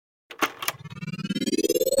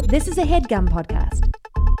This is a HeadGum podcast.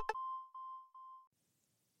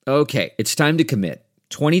 Okay, it's time to commit.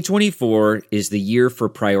 2024 is the year for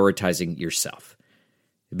prioritizing yourself.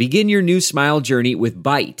 Begin your new smile journey with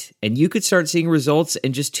Byte, and you could start seeing results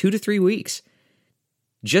in just 2 to 3 weeks.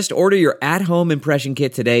 Just order your at-home impression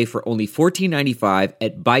kit today for only $14.95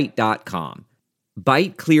 at Byte.com.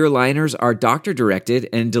 Byte clear liners are doctor-directed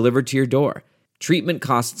and delivered to your door. Treatment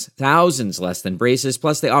costs thousands less than braces,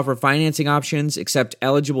 plus they offer financing options, accept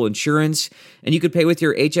eligible insurance, and you could pay with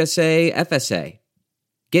your HSA, FSA.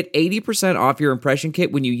 Get 80% off your impression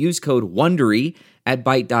kit when you use code WONDERY at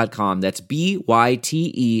Byte.com. That's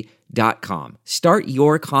BYTE.com. Start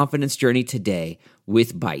your confidence journey today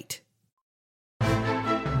with Byte.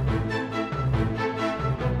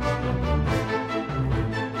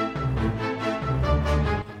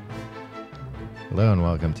 Hello and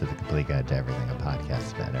welcome to The Complete Guide to Everything, a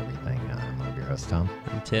podcast about everything. I'm one of your hosts, Tom.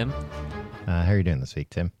 I'm Tim. How are you doing this week,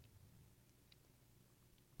 Tim?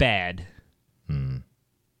 Bad.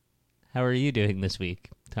 How are you doing this week,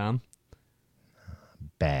 Tom?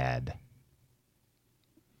 Bad.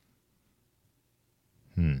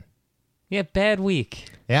 Yeah, bad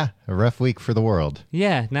week. Yeah, a rough week for the world.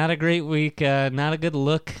 Yeah, not a great week. Not a good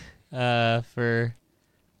look for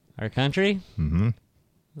our country. Mm-hmm.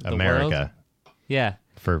 America. World. Yeah.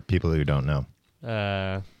 For people who don't know.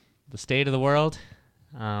 The state of the world.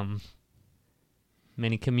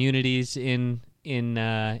 Many communities in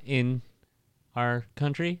our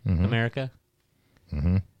country, America.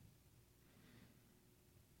 Mm-hmm.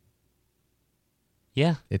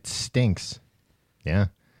 Yeah. It stinks. Yeah.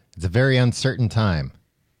 It's a very uncertain time.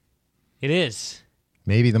 It is.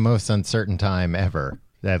 Maybe the most uncertain time ever,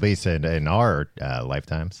 at least in our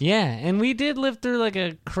lifetimes. Yeah, and we did live through like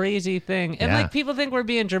a crazy thing. And Yeah. like people think we're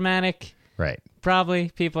being dramatic. Right. Probably.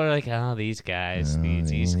 People are like, oh, these guys,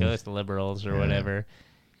 these East Coast liberals or whatever.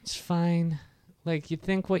 It's fine. Like, you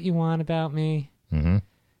think what you want about me. Mm-hmm.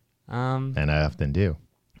 And I often do.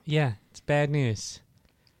 Yeah, it's bad news.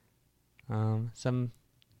 Some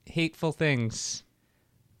hateful things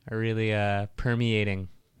are really permeating,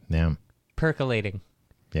 Yeah. percolating.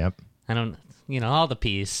 Yep. I don't, all the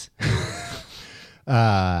P's.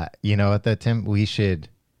 You know what, though, Tim? We should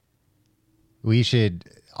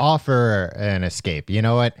offer an escape. You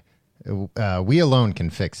know what? We alone can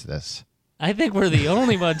fix this. I think we're the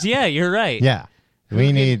only ones. Yeah, you're right. Yeah.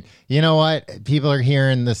 We need, you know what? People are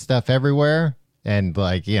hearing this stuff everywhere. And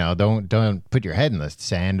like, don't put your head in the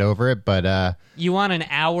sand over it. But You want an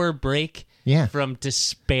hour break yeah. from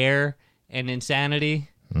despair and insanity?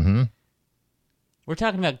 Mm-hmm. We're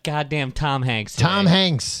talking about goddamn Tom Hanks today. Tom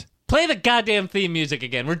Hanks. Play the goddamn theme music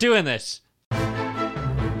again. We're doing this.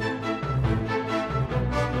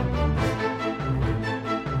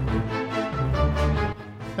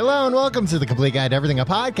 Hello and welcome to The Complete Guide to Everything, a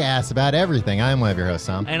podcast about everything. I'm one of your hosts,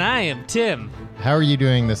 Tom. And I am Tim. How are you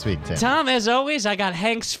doing this week, Tim? Tom, as always, I got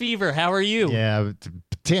Hanks fever. How are you? Yeah,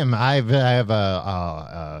 Tim, I have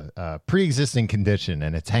a pre-existing condition,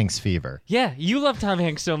 and it's Hanks fever. Yeah, you love Tom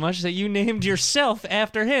Hanks so much that you named yourself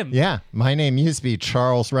after him. Yeah, my name used to be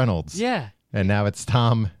Charles Reynolds. Yeah. And now it's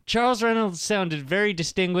Tom. Charles Reynolds sounded very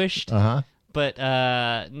distinguished, Uh-huh. but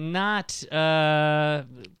not...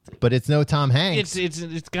 But it's no Tom Hanks.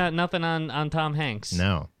 It's got nothing on Tom Hanks.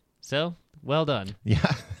 No. So, well done.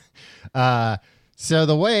 Yeah. So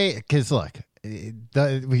the way, because look,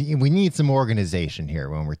 we need some organization here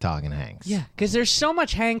when we're talking Hanks. Yeah, because there's so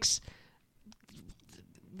much Hanks.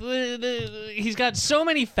 He's got so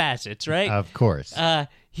many facets, right? Of course.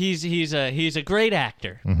 He's a great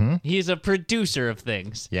actor. Mm-hmm. He's a producer of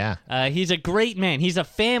things. Yeah. He's a great man. He's a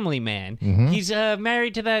family man. Mm-hmm. He's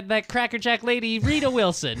married to that Cracker Jack lady, Rita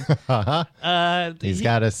Wilson. Uh-huh. He's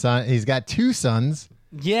got a son. He's got two sons.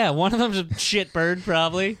 Yeah, one of them's a shitbird,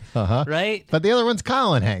 probably. Uh-huh. Right? But the other one's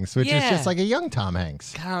Colin Hanks, which is Yeah. just like a young Tom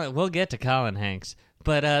Hanks. We'll get to Colin Hanks.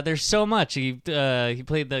 But there's so much. He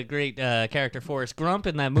played the great character Forrest Grump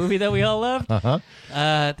in that movie that we all loved. Uh-huh.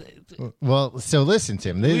 Well, so listen,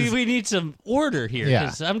 Tim. We need some order here, Yeah.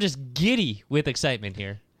 because I'm just giddy with excitement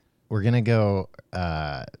here. We're going to go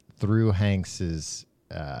through Hanks's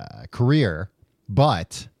career,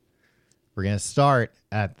 but we're going to start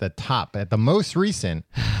at the top, at the most recent.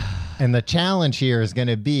 And the challenge here is going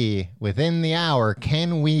to be, within the hour,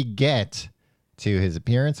 can we get to his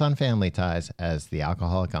appearance on Family Ties as the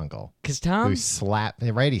alcoholic uncle? Because Tom... He slaps...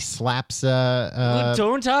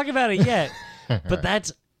 don't talk about it yet. But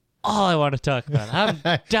that's all I want to talk about. I'm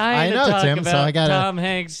dying I know, to talk Tim, about so I gotta- Tom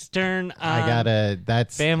Hanks' turn on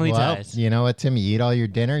that's... Family well, Ties. You know what, Tim? You eat all your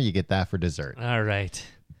dinner, you get that for dessert. All right.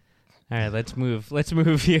 All right, let's move. Let's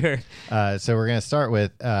move here. So we're gonna start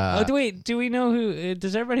with. Wait. Do we know who?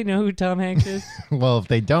 Does everybody know who Tom Hanks is? Well, if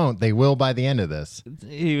they don't, they will by the end of this.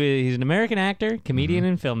 He's an American actor, comedian, Mm-hmm.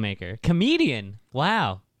 and filmmaker. Comedian.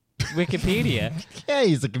 Wow. Wikipedia. Yeah,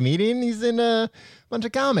 he's a comedian. He's in a bunch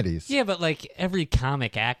of comedies. Yeah, but like every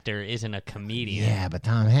comic actor isn't a comedian. Yeah, but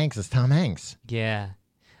Tom Hanks is Tom Hanks. Yeah.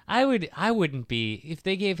 I wouldn't be if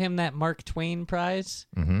they gave him that Mark Twain prize.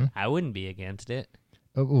 Mm-hmm. I wouldn't be against it.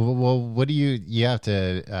 Well, what do you have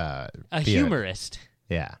to A be humorist,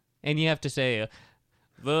 yeah. and you have to say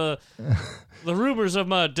the rumors of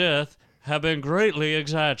my death have been greatly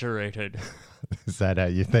exaggerated. Is that how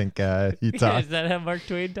you think he Yeah, talks? is that how Mark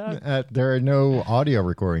Twain talks? There are no audio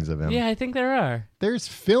recordings of him. Yeah, I think there are. There's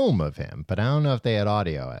film of him, but I don't know if they had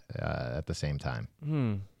audio at the same time.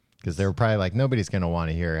 Because they were probably like, nobody's going to want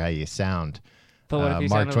to hear how you sound. But what if you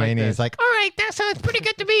Mark sounded Twain, like and this? he's like, all right, that sounds pretty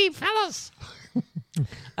good to me, fellas.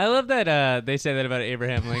 I love that they say that about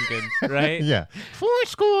Abraham Lincoln, right? Yeah.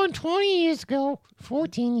 20 years ago,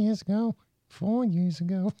 14 years ago, 4 years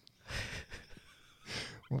ago.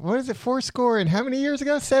 What is it? 4 and how many years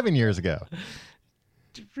ago? 7 years ago.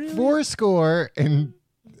 Really? 4 and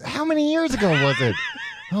how many years ago was it?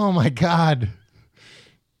 Oh my God.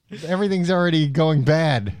 Everything's already going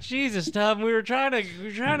bad. Jesus, Tom, we were trying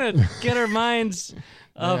to get our minds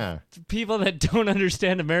of Yeah. people that don't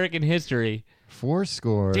understand American history.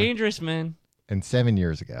 4 Dangerous, man. and 7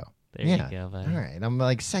 years ago. There Yeah. you go, buddy. All right. I'm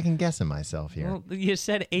like second guessing myself here. Well, you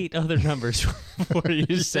said 8 other numbers before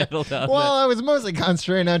you settled on Well, I was mostly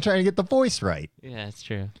concentrating on trying to get the voice right. that. Yeah, it's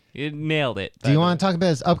true. You nailed it. Do you want to talk about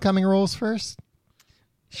his upcoming roles first?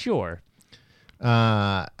 Sure.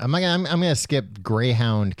 I'm gonna skip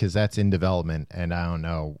Greyhound because that's in development and I don't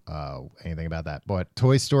know anything about that. But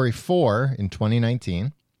Toy Story 4 in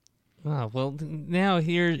 2019. Oh, well, now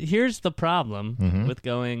here's the problem Mm-hmm. with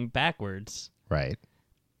going backwards. Right.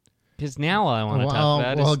 Because now all I want to talk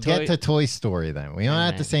about Well, is get to Toy Story then. We don't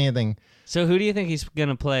have to Alright. say anything. So who do you think he's going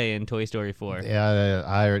to play in Toy Story 4?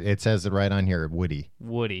 It says it right on here, Woody.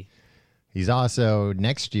 Woody. He's also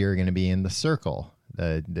next year going to be in The Circle,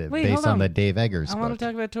 Wait, based hold on on. the Dave Eggers I book. want to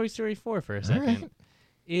talk about Toy Story 4 for a second. right.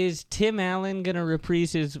 Is Tim Allen going to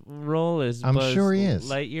reprise his role as I'm Buzz sure he is.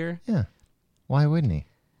 Lightyear? Yeah. Why wouldn't he?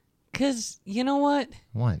 Because, you know what?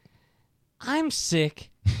 What? I'm sick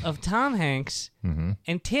of Tom Hanks Mm-hmm.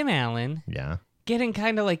 and Tim Allen Yeah. getting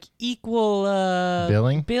kind of like equal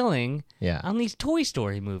billing Yeah. on these Toy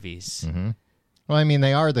Story movies. Mm-hmm. Well, I mean,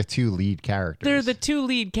 they are the two lead characters. They're the two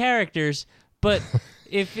lead characters, but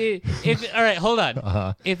if all right, hold on.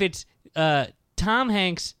 Uh-huh. If it's Tom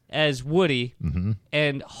Hanks as Woody Mm-hmm.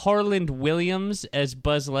 and Harland Williams as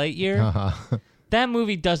Buzz Lightyear, Uh-huh. that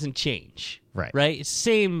movie doesn't change. Right. Right? It's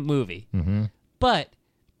same movie. Mm-hmm. But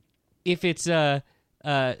if it's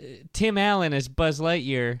Tim Allen as Buzz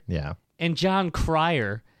Lightyear Yeah. and John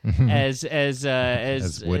Cryer as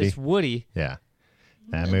Woody, Yeah.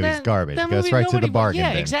 That movie's garbage. that It goes movie right to the nobody- bargain Yeah,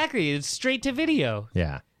 bin. exactly. It's straight to video.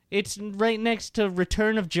 Yeah. It's right next to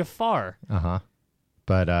Return of Jafar. Uh-huh.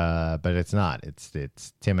 But it's not.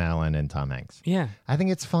 It's Tim Allen and Tom Hanks. Yeah. I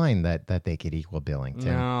think it's fine that they get equal billing,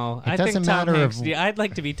 Tim. No, It I doesn't think Tom matter Hanks. if- Yeah, I'd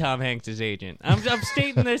like to be Tom Hanks' agent. I'm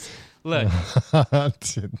stating this. Look,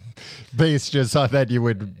 Based just on that you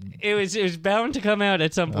would it was bound to come out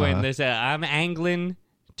at some point. Uh-huh. This I'm angling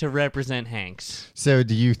to represent Hanks. So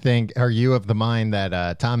do you think, are you of the mind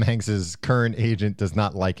that Tom Hanks's current agent does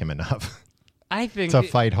not like him enough I think. to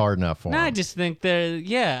fight hard enough for No, him? I just think that.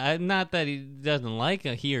 Yeah, not that he doesn't like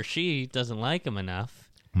he or she doesn't like him enough.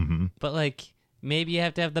 Mm-hmm. But like, maybe you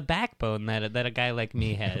have to have the backbone that a guy like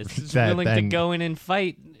me has. He's That- willing to then- go in and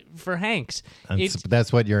fight for Hanks.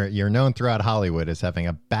 That's what you're known throughout Hollywood as having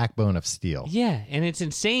a backbone of steel. Yeah, and it's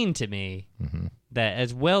insane to me Mm-hmm. that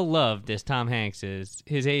as well loved as Tom Hanks is,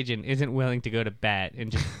 his agent isn't willing to go to bat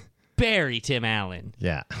and just bury Tim Allen.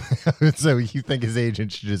 Yeah. So you think his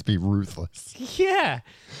agent should just be ruthless? Yeah,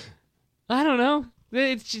 I don't know.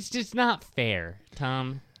 It's just not fair,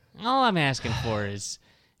 Tom. All I'm asking for is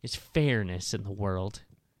fairness in the world.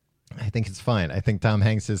 I think it's fine. I think Tom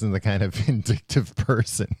Hanks isn't the kind of vindictive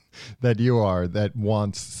person that you are that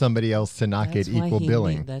wants somebody else to not get equal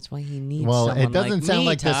billing. That's why he needs. Well, someone it doesn't like sound me,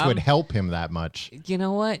 like this Tom. would help him that much. You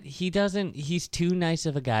know what? He doesn't. He's too nice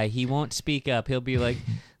of a guy. He won't speak up. He'll be like,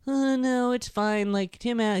 "Oh no, it's fine." Like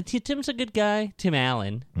Tim's a good guy. Tim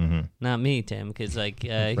Allen, not me, Tim, because like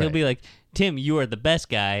he'll Right. be like, "Tim, you are the best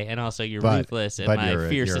guy, and also you're ruthless and my you're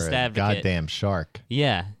fiercest a advocate." goddamn shark.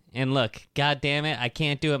 Yeah, and look, God damn it, I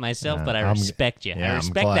can't do it myself, but I I'm- respect you. yeah, I I'm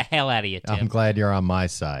respect glad- the hell out of you, Tim. I'm glad you're on my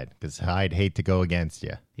side because I'd hate to go against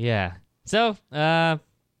you. Yeah. So,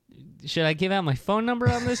 should I give out my phone number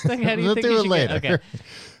on this thing? How do you We'll think do we it should later. Get?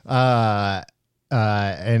 Okay.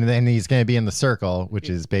 And then he's going to be in The Circle, which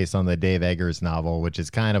is based on the Dave Eggers novel, which is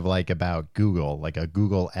kind of like about Google, like a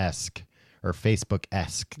Google-esque or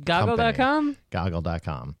Facebook-esque Goggle.com?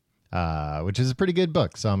 Goggle.com, which is a pretty good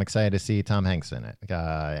book. So I'm excited to see Tom Hanks in it.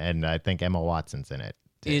 And I think Emma Watson's in it.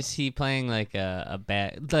 Is he playing like a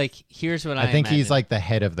bad? Like, here's what I think he's imagine. like the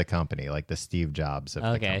head of the company, like the Steve Jobs of the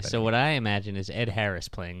company. Okay, so what I imagine is Ed Harris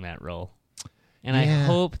playing that role. And I Yeah.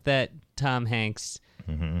 hope that Tom Hanks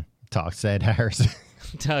Talks to Ed Harris.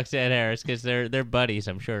 talks to Ed Harris because they're buddies,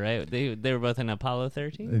 I'm sure, right? They were both in Apollo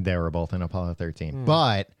 13? They were both in Apollo 13. Hmm.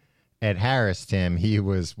 But Ed Harris, Tim, he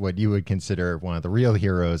was what you would consider one of the real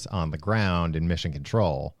heroes on the ground in Mission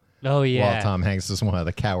Control. Oh, yeah. While Tom Hanks was one of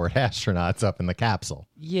the coward astronauts up in the capsule.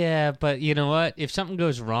 Yeah, but you know what? If something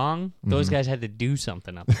goes wrong, those guys had to do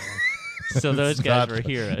something up there. So those guys were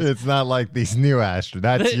heroes. It's not like these new astronauts.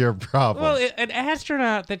 That's your problem. Well, an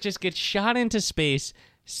astronaut that just gets shot into space,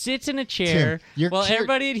 sits in a chair, Tim, you're while cur-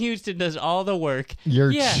 everybody in Houston does all the work.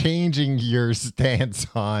 You're yeah. changing your stance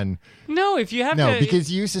on... No, if you have No, to... because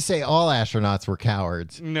you used to say all astronauts were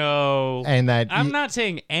cowards. No. And that... I'm not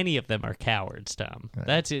saying any of them are cowards, Tom.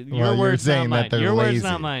 That's it. Your Well, you're words, saying not that mine. they're Your words, lazy.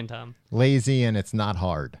 not mine, Tom. Lazy and it's not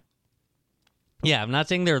hard. Yeah, I'm not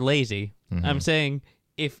saying they're lazy. Mm-hmm. I'm saying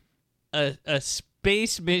if a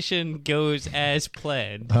space mission goes as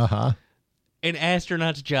planned, Uh-huh. an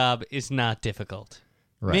astronaut's job is not difficult.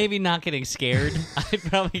 Right. Maybe not getting scared. I'd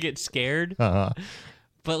probably get scared. Uh-huh.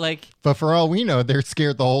 But, like, But for all we know, they're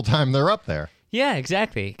scared the whole time they're up there. yeah,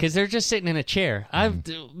 exactly. Because they're just sitting in a chair.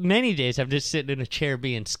 Many days I'm just sitting in a chair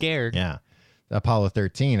being scared. Yeah. Apollo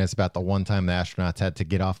 13 is about the one time the astronauts had to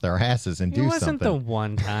get off their asses and It do wasn't the something.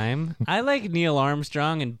 one time. I like Neil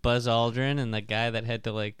Armstrong and Buzz Aldrin and the guy that had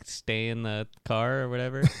to, like, stay in the car or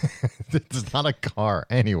whatever. It's not a car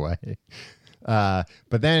anyway.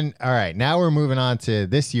 But then, all right, now we're moving on to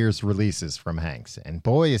this year's releases from Hanks. And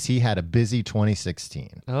boy, has he had a busy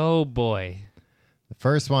 2016. Oh, boy. The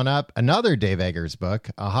first one up, another Dave Eggers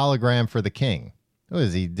book, A Hologram for the King. What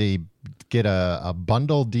is he? Did he get a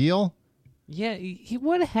bundle deal? Yeah,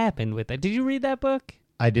 what happened with that? Did you read that book?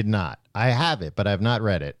 I did not. I have it, but I have not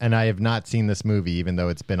read it. And I have not seen this movie, even though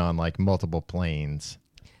it's been on like multiple planes.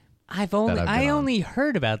 I I've been on. only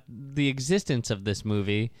heard about the existence of this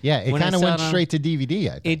movie. Yeah, it when I kind of saw went it on- straight to DVD,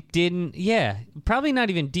 I think. It didn't. Yeah, probably not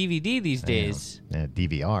even DVD these days. Yeah,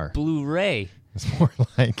 DVR. Blu-ray. It's more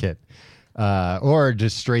like it. Or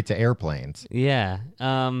just straight to airplanes. Yeah.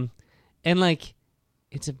 And like,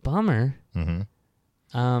 it's a bummer. Mm-hmm.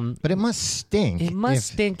 But it must stink. It must if-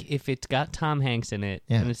 stink if it's got Tom Hanks in it,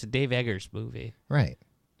 Yeah. and it's a Dave Eggers movie. Right.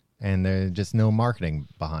 And there's just no marketing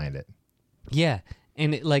behind it. Yeah,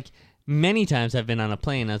 and it, like many times I've been on a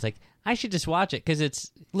plane, I was like, I should just watch it because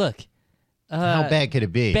it's look. How bad could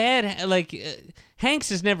it be? Bad, like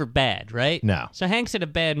Hanks is never bad, right? No. So Hanks in a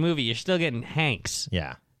bad movie, you're still getting Hanks.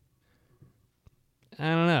 Yeah. I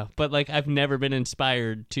don't know, but like I've never been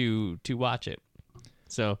inspired to watch it.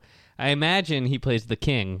 So I imagine he plays the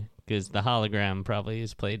king because the hologram probably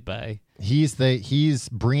is played by. He's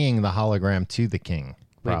bringing the hologram to the king,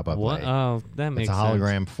 Wait, probably. what? Oh, that makes It's a sense.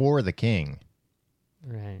 hologram for the king.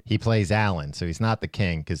 Right. He plays Alan, so he's not the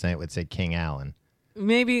king because then it would say King Alan.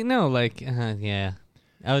 Maybe no, like yeah.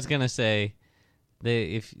 I was gonna say,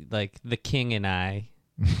 if like the king and I,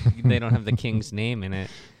 they don't have the king's name in it,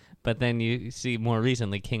 but then you see more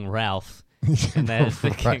recently King Ralph, and that is the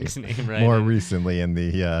Right. king's name, right? More recently in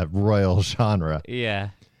the royal genre. Yeah.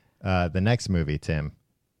 The next movie, Tim,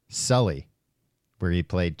 Sully, where he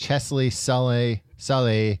played Chesley Sully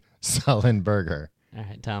Sullenberger. All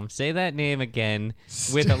right, Tom, say that name again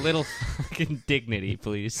with a little fucking dignity,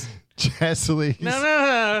 please. Chesley.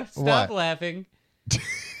 No. Stop What? laughing.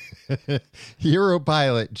 Hero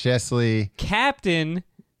pilot Chesley Chesley.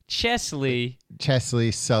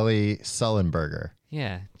 Sully Sullenberger.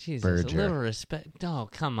 Yeah, Jesus, Berger. a little respect. Oh,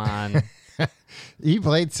 come on. He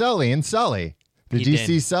played Sully in Sully. Did He you did.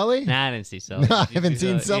 see Sully? Nah, I didn't see Sully. No, I Did you haven't see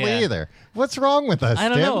seen Sully Yeah. either. What's wrong with us, I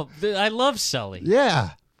don't Tim? know. I love Sully.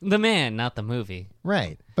 Yeah, The man, not the movie.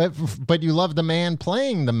 right. But you love the man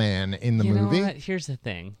playing the man in the You know movie. what? Here's the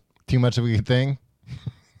thing. Too much of a good thing?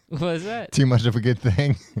 What was that? Too much of a good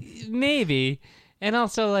thing? Maybe. And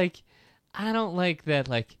also, like, I don't like that,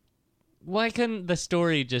 like, why couldn't the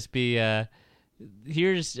story just be,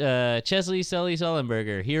 here's Chesley Sully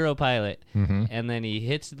Sullenberger, hero pilot, and then he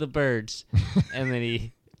hits the birds, and then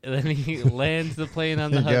he lands the plane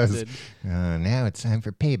on the He goes, Hudson. now it's time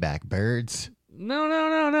for payback, birds.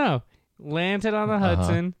 No. Lands it on the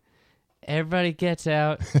Hudson. Everybody gets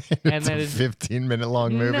out, and It's then a it's 15-minute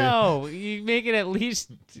long movie. no. You make it at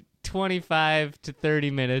least 25 to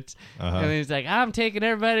 30 minutes. Uh-huh. And then he's like, I'm taking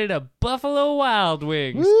everybody to Buffalo Wild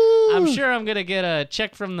Wings. Woo! I'm sure I'm going to get a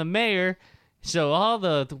check from the mayor. So all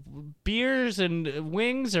the beers and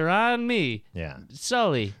wings are on me. Yeah.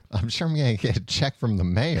 Sully. I'm sure I'm going to get a check from the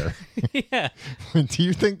mayor. Yeah. Do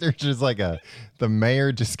you think there's just like the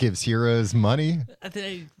mayor just gives heroes money?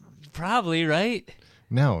 Probably, right?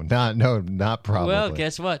 No, not probably. Well,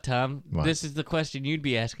 guess what, Tom? What? This is the question you'd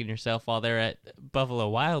be asking yourself while they're at Buffalo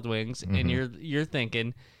Wild Wings, and you're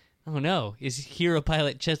thinking, oh no, is hero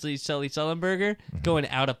pilot Chesley Sully Sullenberger going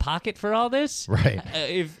out of pocket for all this? Right.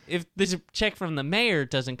 If this check from the mayor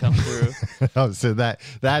doesn't come through, Oh, so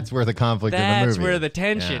that's where the conflict in the that's movie where is. the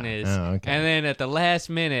tension Yeah. is. Oh, okay. And then at the last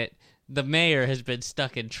minute, the mayor has been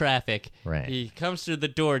stuck in traffic. Right. He comes through the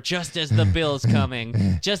door just as the bill's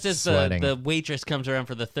coming, just as Sweating. the waitress comes around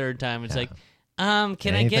for the third time. It's like, can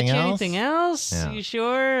I get Anything you else? anything else? Yeah. You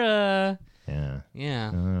sure? Yeah.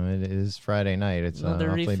 Yeah. It is Friday night. It's Another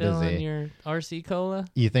awfully refill busy. on your RC Cola?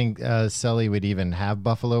 You think Sully would even have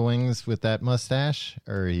buffalo wings with that mustache,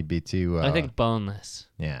 or he'd be too? I think boneless.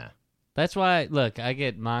 Yeah. That's why, look, I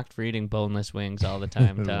get mocked for eating boneless wings all the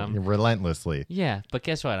time, Tom. Relentlessly. Yeah, but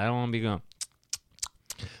guess what? I don't want to be going.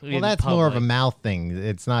 Well, that's more of a mouth thing.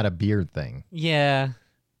 It's not a beard thing. Yeah.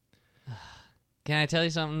 Can I tell you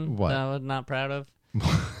something What? that I was not proud of?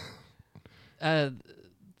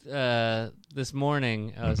 This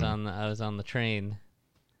morning I was on the train,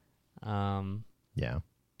 Yeah.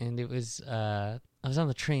 and it was I was on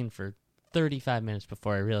the train for 35 minutes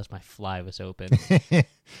before I realized my fly was open.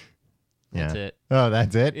 That's it. Oh,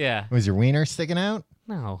 that's it? Yeah. Was your wiener sticking out?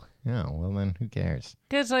 No. Oh, well then, who cares?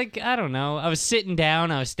 Because, like, I don't know. I was sitting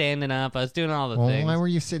down. I was standing up. I was doing all the Well, things. why were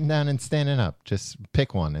you sitting down and standing up? Just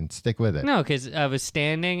pick one and stick with it. No, because I was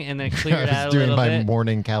standing, and then it I cleared was out a doing little my bit.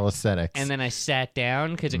 morning calisthenics. And then I sat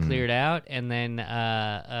down because it cleared out. And then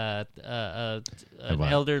an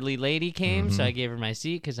What? elderly lady came, so I gave her my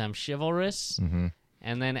seat because I'm chivalrous. Mm-hmm.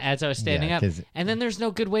 And then as I was standing Yeah, up, 'cause- and then there's no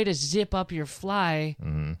good way to zip up your fly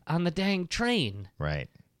on the dang train. Right.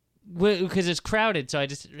 Because it's crowded, so I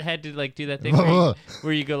just had to like do that thing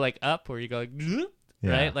where you go like up, where you go like,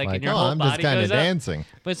 Yeah, right, like and your oh, whole I'm just body kind of goes up. dancing.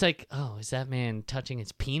 But it's like, oh, is that man touching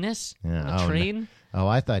his penis Yeah, on oh, a no. train? Oh,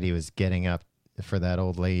 I thought he was getting up for that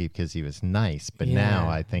old lady because he was nice, but Yeah, now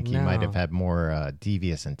I think he might no. have had more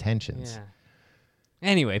devious intentions. Yeah.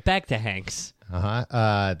 Anyway, back to Hanks.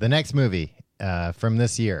 The next movie from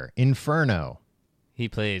this year, Inferno. He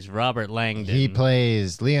plays Robert Langdon. He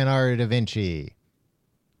plays Leonardo da Vinci.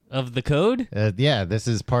 Of the Code? Yeah, this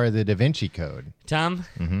is part of the Da Vinci Code. Tom,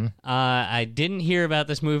 I didn't hear about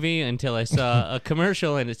this movie until I saw a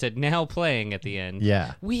commercial and it said now playing at the end.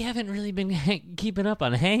 Yeah. We haven't really been keeping up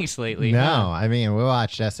on Hanks lately. No, huh? I mean we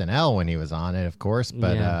watched SNL when he was on it, of course,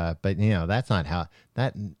 but Yeah. but you know that's not how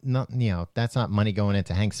that's not money going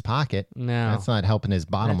into Hank's pocket. No. That's not helping his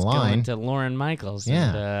bottom That's line. going to Lauren Michaels Yeah.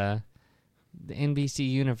 and the NBC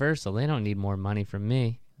Universal. They don't need more money from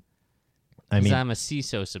me. I mean, I'm a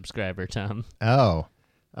CISO subscriber, Tom. oh,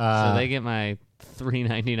 So they get my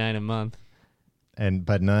 $3.99 a month.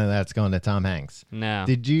 but none of that's going to Tom Hanks. No.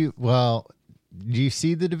 Did you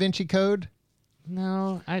see the Da Vinci Code?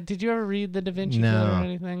 No. Did you ever read the Da Vinci No. Code or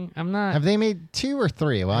anything? I'm not. Have they made 2 or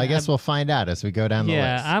 3? Well, I guess we'll find out as we go down the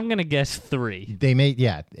yeah, list. I'm going to guess 3. They made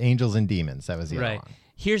Angels and Demons. That was the other Right. one.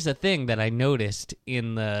 Here's the thing that I noticed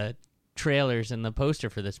in the trailers and the poster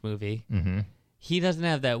for this movie. Mm-hmm. He doesn't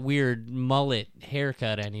have that weird mullet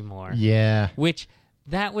haircut anymore. Yeah. Which,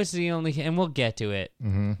 that was the only... And we'll get to it.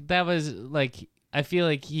 Mm-hmm. That was, like... I feel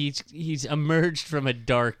like he's emerged from a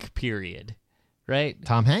dark period. Right?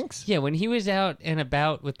 Tom Hanks? Yeah, when he was out and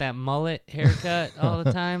about with that mullet haircut all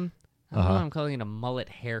the time... I don't know why I'm calling it a mullet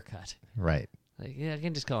haircut. Right. Like, yeah, I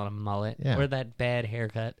can just call it a mullet. Yeah. Or that bad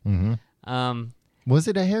haircut. Mm-hmm. Was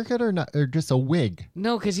it a haircut or not, or just a wig?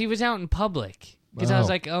 No, because he was out in public. Because I was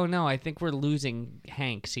Oh. like, oh no, I think we're losing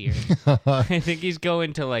Hanks here. I think he's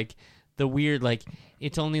going to like the weird, like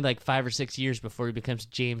it's only like 5 or 6 years before he becomes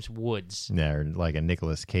James Woods. Yeah, or like a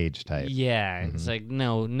Nicolas Cage type. Yeah, it's like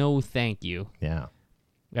no, thank you. Yeah.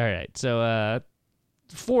 All right, so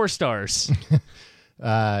 4 stars.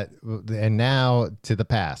 And now to the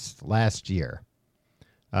past, last year.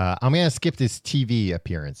 I'm going to skip his TV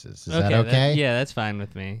appearances. Is that okay? yeah, that's fine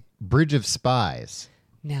with me. Bridge of Spies.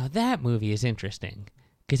 Now that movie is interesting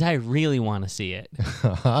because I really want to see it.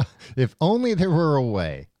 If only there were a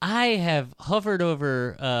way. I have hovered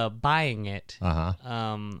over buying it. Uh-huh.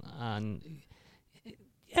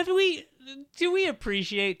 Do we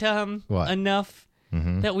appreciate, Tom, What? enough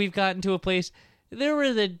Mm-hmm. that we've gotten to a place? There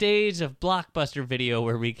were the days of Blockbuster Video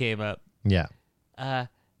where we came up. Yeah.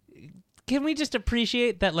 Can can we just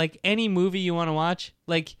appreciate that, like, any movie you want to watch,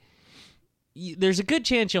 like, there's a good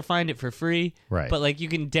chance you'll find it for free. Right. But, like, you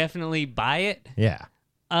can definitely buy it. Yeah.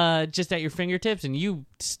 Just at your fingertips, and you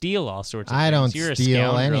steal all sorts of I things. don't You're a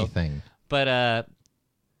steal scoundrel. anything.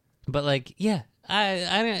 But like, yeah, I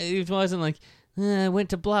it wasn't like I went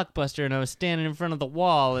to Blockbuster and I was standing in front of the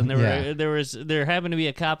wall and there happened to be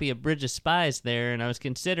a copy of Bridge of Spies there and I was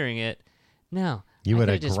considering it. No, You I would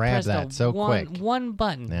have could've just grabbed pressed that so quick. One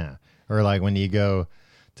button. Yeah. Or like when you go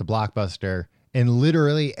to Blockbuster and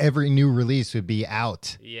literally every new release would be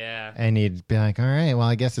out. Yeah, And you'd be like, all right, well,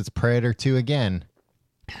 I guess it's Predator 2 again.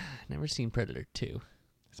 never seen Predator 2.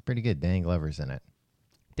 It's pretty good. Dan Glover's in it.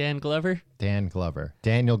 Dan Glover.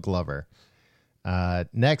 Daniel Glover.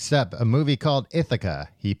 Next up, a movie called Ithaca.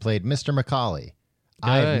 He played Mr. Macaulay.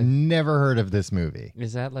 I've Good. never heard of this movie.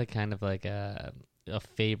 Is that like kind of like a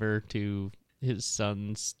favor to his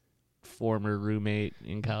son's former roommate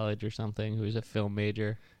in college or something who's a film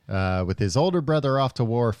major? With his older brother off to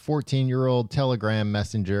war, 14-year-old telegram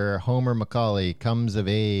messenger Homer Macaulay comes of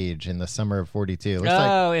age in the summer of 42. Looks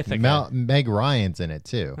like Ithaca. Meg Ryan's in it,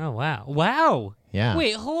 too. Oh, wow. Wow. Yeah.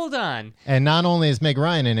 Wait, hold on. And not only is Meg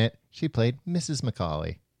Ryan in it, she played Mrs.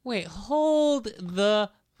 Macaulay. Wait, hold the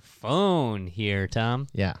phone here, Tom.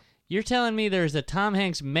 Yeah. You're telling me there's a Tom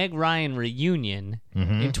Hanks Meg Ryan reunion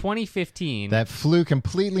in 2015. That flew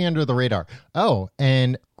completely under the radar. Oh,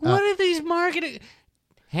 and What are these marketing...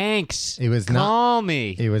 Hanks, It was not- call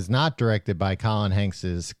me. it was not directed by Colin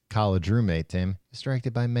Hanks's college roommate, Tim. It was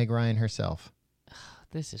directed by Meg Ryan herself.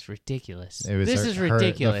 This is ridiculous. It was This is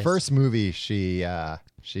ridiculous. The first movie she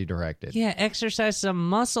directed. Yeah, exercise some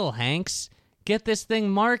muscle, Hanks. Get this thing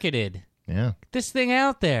marketed. Yeah. Get this thing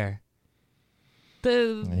out there.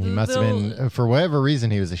 He must have been, for whatever reason,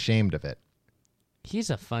 he was ashamed of it. He's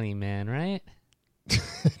a funny man, right?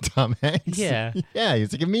 Tom Hanks? Yeah. Yeah,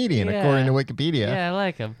 he's a comedian, Yeah. according to Wikipedia. Yeah, I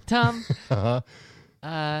like him. Tom, Uh-huh.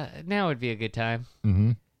 now would be a good time.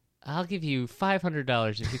 Mm-hmm. I'll give you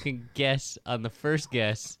 $500 if you can guess on the first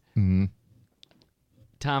guess Mm-hmm.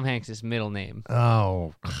 Tom Hanks' middle name.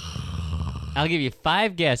 Oh, I'll give you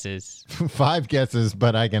 5 guesses. 5 guesses,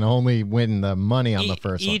 but I can only win the money on the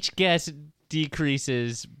first one. Each guess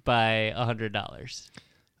decreases by $100.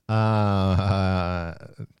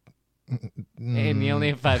 And you only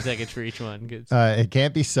have 5 seconds for each one. 'Cause It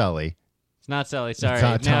can't be Sully. it's not Sully. Sorry.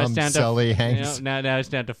 not now Tom it's down Sully to Hanks. now it's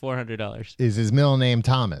down to $400. Is his middle name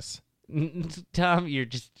Thomas? Tom, you're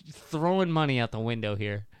just throwing money out the window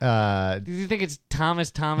here. Uh, Do you think it's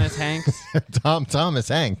Thomas Hanks? Thomas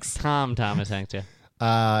Hanks. Tom Thomas Hanks,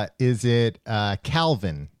 yeah. Is it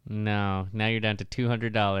Calvin? No. Now you're down to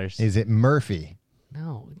 $200. Is it Murphy?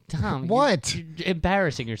 No, Tom. What? You're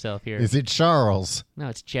embarrassing yourself here. Is it Charles? No,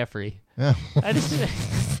 it's Jeffrey. Oh. I just,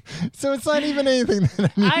 So it's not even anything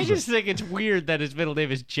that I just think it's weird that his middle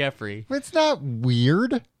name is Jeffrey. It's not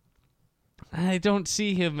weird. I don't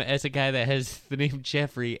see him as a guy that has the name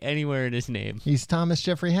Jeffrey anywhere in his name. He's Thomas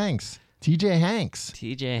Jeffrey Hanks. TJ Hanks.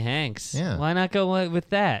 TJ Hanks. Yeah. Why not go with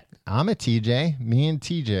that? I'm a TJ. Me and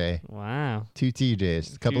TJ. Wow. 2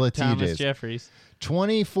 TJs. A couple Two of Thomas TJs. Jeffries.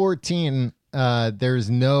 2014. There's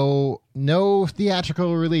no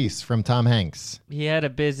theatrical release from Tom Hanks. He had a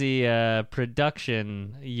busy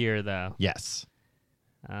production year, though. Yes.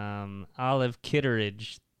 Olive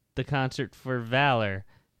Kitteridge, The Concert for Valor,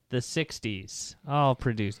 The 60s, all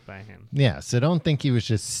produced by him. Yeah. So don't think he was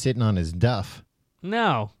just sitting on his duff.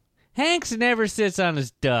 No, Hanks never sits on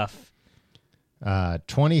his duff.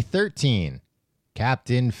 2013.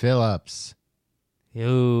 Captain Phillips.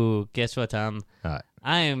 Ooh, guess what, Tom? Uh,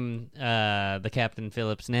 I am the Captain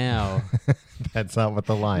Phillips now. That's not what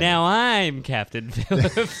the line. Now I'm Captain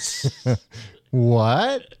Phillips.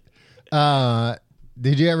 What?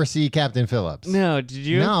 Did you ever see Captain Phillips? No, did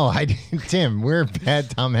you? No, I didn't. Tim, we're bad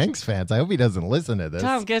Tom Hanks fans. I hope he doesn't listen to this.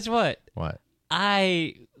 Tom, guess what? What?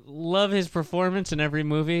 I love his performance in every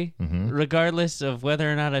movie, regardless of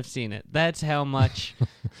whether or not I've seen it. That's how much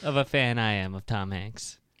of a fan I am of Tom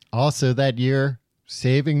Hanks. Also that year,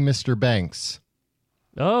 Saving Mr. Banks.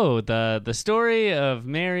 Oh, the story of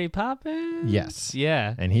Mary Poppins? Yes.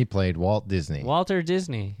 Yeah. And he played Walt Disney. Walter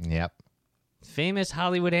Disney. Yep. Famous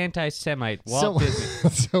Hollywood anti-Semite, Walt So, Disney.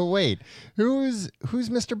 so wait, who's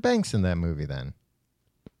Mr. Banks in that movie then?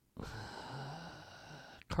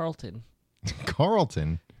 Carlton.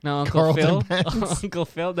 Carlton. No, Uncle Carlton Phil. Banks? Uncle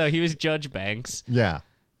Phil. No, he was Judge Banks. Yeah.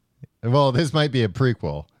 Well, this might be a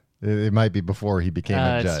prequel. It might be before he became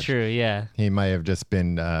a judge. That's true. Yeah. He might have just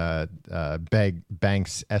been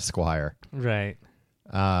Banks Esquire. Right.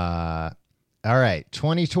 All right,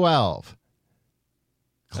 2012.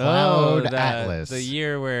 Cloud Atlas. The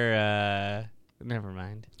year where. Never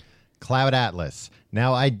mind. Cloud Atlas.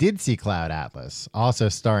 Now, I did see Cloud Atlas, also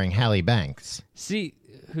starring Halle Banks. See,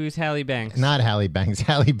 who's Halle Banks? Not Halle Banks,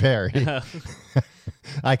 Halle Berry. Oh.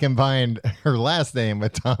 I combined her last name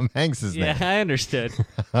with Tom Hanks's Yeah, name. I understood.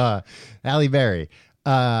 Halle Berry.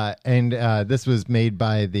 And this was made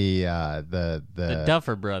by the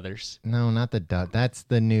Duffer Brothers. No, not the that's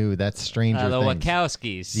Stranger The Things.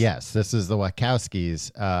 Wachowskis. Yes, this is the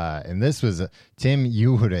Wachowskis. And this was Tim,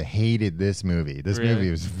 you would have hated this movie. This Really?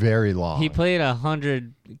 movie was very long. He played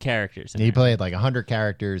 100 characters. He played like 100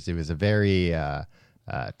 characters. It was a very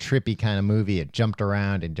trippy kind of movie. It jumped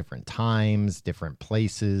around in different times, different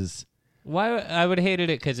places. Why I would have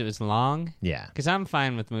hated it because it was long. Yeah. Because I'm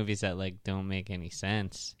fine with movies that like don't make any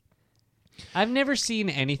sense. I've never seen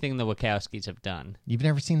anything the Wachowskis have done. You've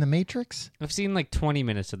never seen The Matrix? I've seen like 20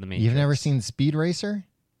 minutes of The Matrix. You've never seen Speed Racer?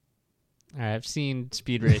 All right, I've seen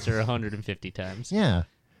Speed Racer 150 times. Yeah.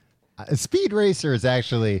 Speed Racer is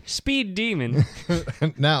actually Speed Demon.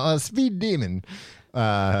 now Speed Demon.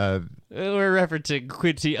 We're referencing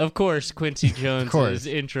Quincy Jones' course.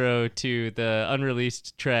 intro to the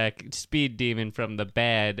unreleased track Speed Demon from the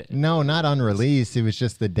Bad. No, not unreleased. It was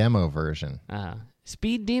just the demo version.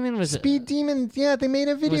 Speed Demon was Speed Demon, yeah, they made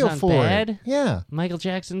a video on for Bad? it. Yeah. Michael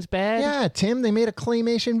Jackson's Bad. Yeah, Tim, they made a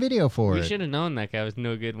claymation video for We it. should have known that guy was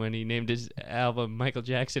no good when he named his album Michael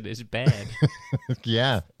Jackson is Bad.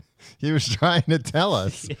 Yeah. He was trying to tell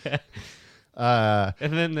us. Yeah.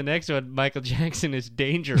 And then the next one, Michael Jackson is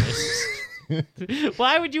dangerous.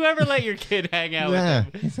 Why would you ever let your kid hang out with him?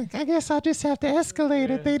 He's like, I guess I'll just have to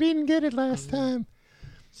escalate it. They didn't get it last time.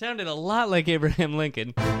 Sounded a lot like Abraham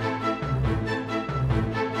Lincoln.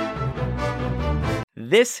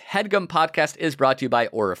 This HeadGum podcast is brought to you by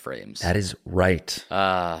Aura Frames. That is right.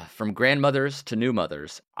 From grandmothers to new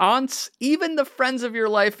mothers, aunts, even the friends of your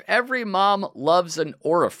life, every mom loves an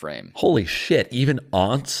Aura frame. Holy shit, even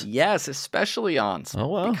aunts? Yes, especially aunts. Oh,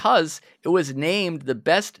 wow. Because it was named the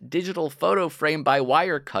best digital photo frame by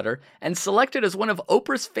Wirecutter and selected as one of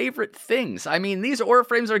Oprah's favorite things. I mean, these Aura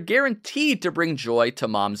frames are guaranteed to bring joy to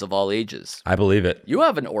moms of all ages. I believe it. You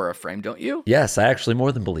have an Aura frame, don't you? Yes, I actually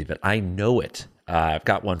more than believe it. I know it. I've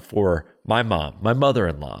got one for my mom, my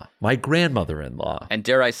mother-in-law, my grandmother-in-law. And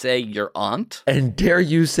dare I say, your aunt? And dare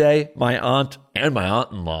you say, my aunt and my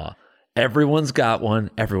aunt-in-law. Everyone's got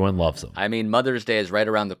one. Everyone loves them. I mean, Mother's Day is right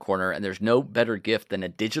around the corner, and there's no better gift than a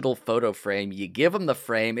digital photo frame. You give them the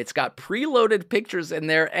frame, it's got preloaded pictures in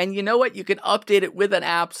there, and you know what? You can update it with an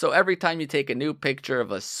app, so every time you take a new picture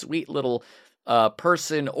of a sweet little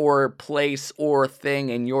person or place or thing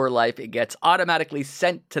in your life, it gets automatically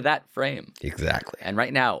sent to that frame. Exactly. And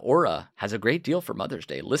right now, Aura has a great deal for Mother's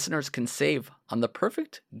Day. Listeners can save on the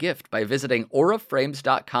perfect gift by visiting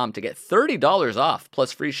auraframes.com to get $30 off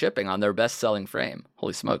plus free shipping on their best-selling frame.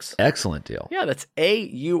 Holy smokes. Excellent deal. Yeah, that's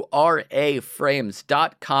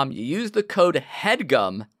auraframes.com. You use the code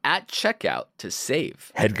HEADGUM at checkout to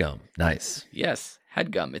save. Headgum. Nice. Yes,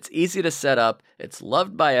 HEADGUM. It's easy to set up. It's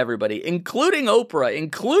loved by everybody, including Oprah,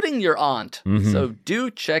 including your aunt. So do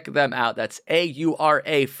check them out. That's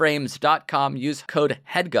auraframes.com. Use code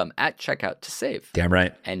HEADGUM at checkout to save. Damn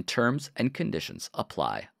right. And terms and conditions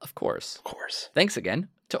apply, of course. Of course. Thanks again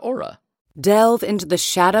to Aura. Delve into the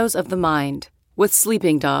shadows of the mind with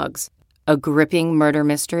Sleeping Dogs, a gripping murder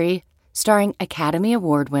mystery starring Academy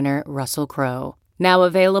Award winner Russell Crowe. Now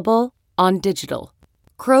available on digital.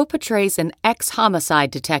 Crowe portrays an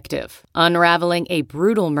ex-homicide detective unraveling a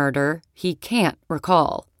brutal murder he can't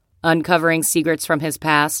recall. Uncovering secrets from his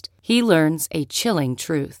past, he learns a chilling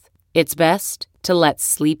truth. It's best to let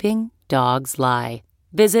sleeping dogs lie.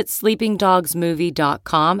 Visit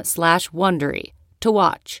sleepingdogsmovie.com/Wondery to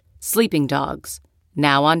watch Sleeping Dogs,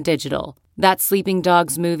 now on digital. That's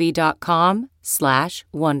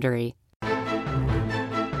sleepingdogsmovie.com/Wondery.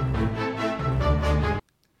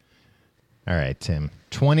 All right, Tim.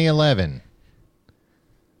 2011.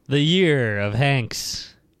 The year of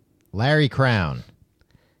Hanks. Larry Crown.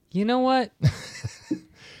 You know what?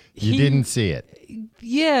 You didn't see it.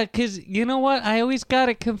 Yeah, because you know what? I always got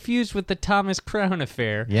it confused with the Thomas Crown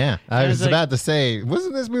affair. Yeah. I was like- about to say,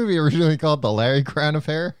 wasn't this movie originally called The Larry Crown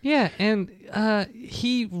Affair? Yeah, and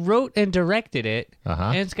he wrote and directed it. Uh-huh.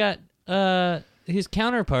 And it's got his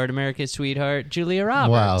counterpart, America's Sweetheart, Julia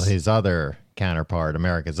Roberts. Well, his other counterpart,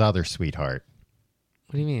 America's other sweetheart,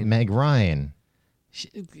 What do you mean? Meg Ryan.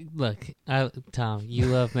 Look, Tom, you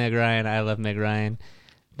love Meg Ryan. I love Meg Ryan.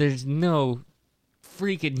 There's no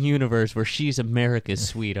freaking universe where she's America's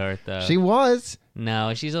sweetheart, though. She was.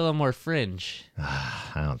 No, she's a little more fringe.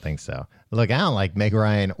 I don't think so. Look, I don't like Meg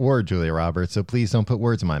Ryan or Julia Roberts, so please don't put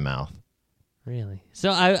words in my mouth. Really?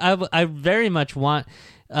 So I very much want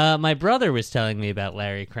My brother was telling me about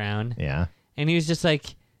Larry Crown, Yeah. and he was just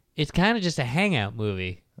like, it's kind of just a hangout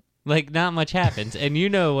movie. Like, not much happens. And you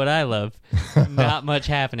know what I love. Not much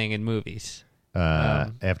happening in movies.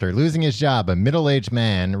 After losing his job, a middle-aged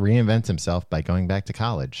man reinvents himself by going back to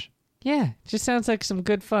college. Yeah, just sounds like some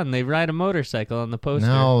good fun. They ride a motorcycle on the poster.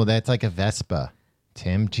 No, that's like a Vespa.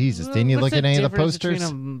 Tim, Jesus, didn't you look at any of the What's the posters?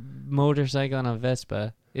 difference between a motorcycle and a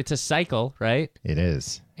Vespa? It's a cycle, right? It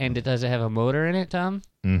is. And it does it have a motor in it, Tom?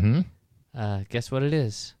 Mm-hmm. Guess what it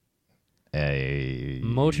is? A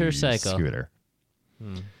Motorcycle. scooter.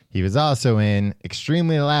 He was also in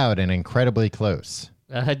Extremely Loud and Incredibly Close.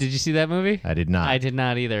 Did you see that movie? I did not. I did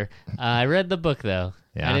not either. I read the book, though.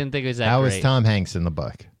 Yeah. I didn't think it was that How great. was Tom Hanks in the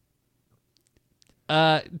book?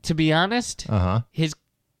 To be honest, Uh-huh. his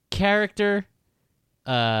character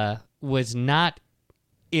was not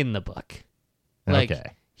in the book. Like,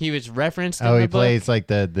 Okay. he was referenced Oh, in he the book. plays like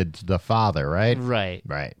the father, right? Right.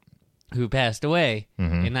 Right. Who passed away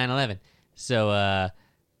Mm-hmm. in 9/11. So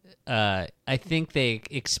I think they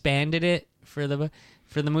expanded it for the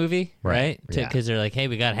movie, right? Yeah. Because they're like, hey,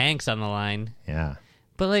 we got Hanks on the line. Yeah.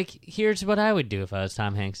 But, like, here's what I would do if I was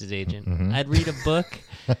Tom Hanks' agent. Mm-hmm. I'd read a book,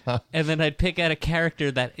 and then I'd pick out a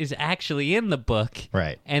character that is actually in the book.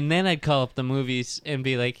 Right. And then I'd call up the movies and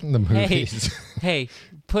be like, The movies. hey,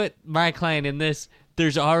 put my client in this.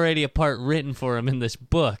 There's already a part written for him in this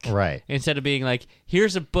book. Right. Instead of being like,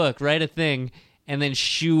 here's a book, write a thing, and then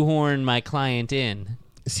shoehorn my client in.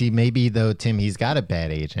 See, maybe though, Tim, he's got a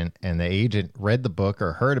bad agent, and the agent read the book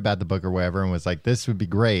or heard about the book or whatever and was like, this would be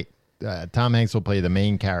great. Tom Hanks will play the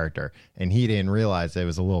main character, and he didn't realize that it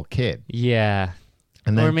was a little kid. Yeah.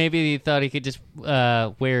 And then, Or maybe he thought he could just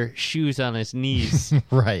wear shoes on his knees.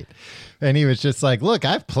 right. And he was just like, look,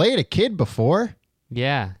 I've played a kid before.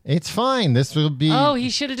 Yeah. It's fine. This will be. Oh, he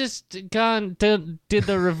should have just did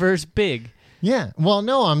the reverse big. Yeah. Well,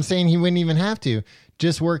 no, I'm saying he wouldn't even have to.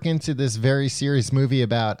 Just work into this very serious movie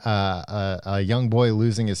about a young boy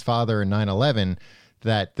losing his father in 9/11.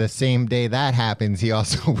 That the same day that happens, he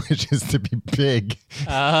also wishes to be big.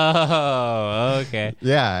 Oh, okay.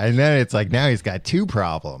 Yeah. And then it's like now he's got two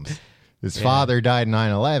problems. His father died in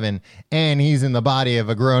 9/11, and he's in the body of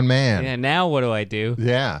a grown man. Yeah, now what do I do?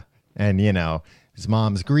 Yeah. And, his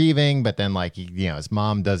mom's grieving, but then, like, his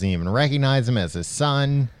mom doesn't even recognize him as his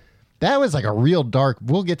son. That was like a real dark.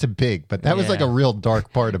 We'll get to Big, but that was like a real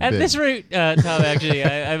dark part of At Big. this rate, Tom, actually,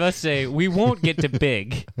 I must say, we won't get to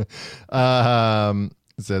Big.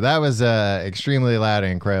 So that was Extremely Loud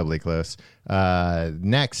and Incredibly Close.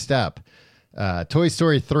 Next up, Toy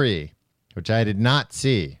Story 3, which I did not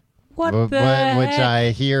see. What Which the heck? I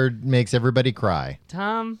hear makes everybody cry.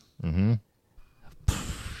 Tom? Mm-hmm.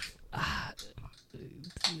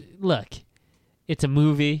 Look, it's a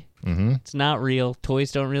movie. Mm-hmm. It's not real.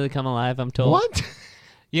 Toys don't really come alive, I'm told. What?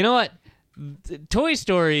 You know what? Toy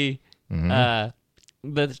Story, the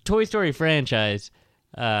Toy Story franchise,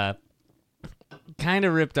 kind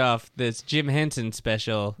of ripped off this Jim Henson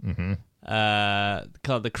special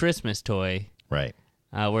called The Christmas Toy, Right.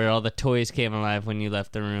 where all the toys came alive when you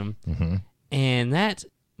left the room. Mm-hmm. And that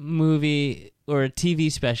movie or a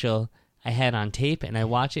TV special I had on tape, and I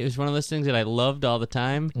watched it. It was one of those things that I loved all the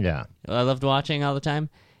time. Yeah. I loved watching all the time.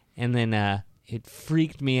 And then it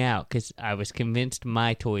freaked me out because I was convinced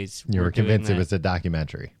my toys You were doing convinced it that. was a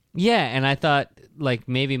documentary. Yeah, and I thought, like,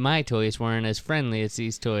 maybe my toys weren't as friendly as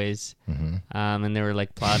these toys, and they were,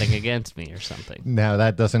 like, plotting against me or something. Now,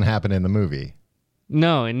 that doesn't happen in the movie.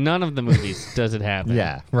 No, in none of the movies does it happen.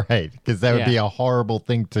 Yeah, right. Because that would be Yeah. a horrible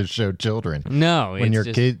thing to show children. No, When it's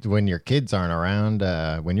just, when your kids aren't around,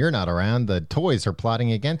 when you're not around, the toys are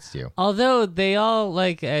plotting against you. Although they all,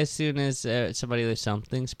 like, as soon as somebody,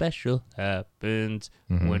 something special happens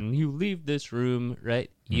when you leave this room, right?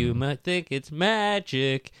 You might think it's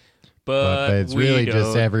magic, but it's we really don't.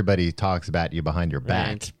 just everybody talks about you behind your Right,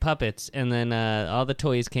 back. it's puppets, and then all the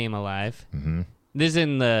toys came alive. Mm-hmm. This is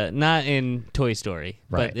not in Toy Story,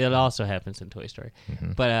 Right. but it also happens in Toy Story.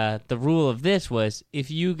 But the rule of this was if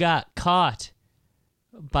you got caught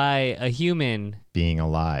by a human Being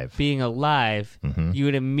alive. being alive, you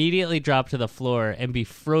would immediately drop to the floor and be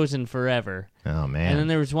frozen forever. Oh, man. And then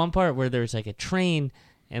there was one part where there was like a train,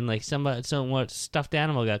 and like some stuffed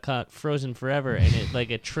animal got caught frozen forever, and it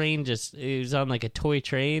like a train it was on like a toy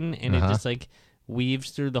train, and it just like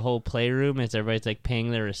weaves through the whole playroom as everybody's like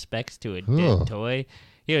paying their respects to a Ooh. dead toy.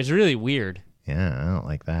 Yeah, it was really weird. Yeah, I don't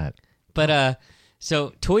like that. But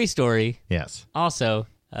so Toy Story Yes. also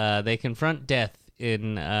they confront death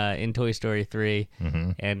in Toy Story 3,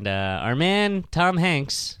 and our man Tom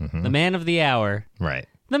Hanks, the man of the hour, Right.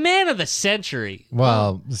 the man of the century.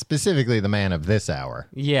 Well, specifically the man of this hour.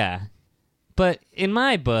 Yeah. But in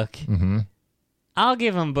my book, I'll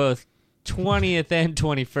give them both 20th and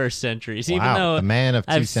 21st centuries, even Wow, though the man of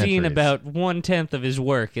two I've seen centuries. about 1/10 of his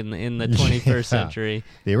work in the 21st century.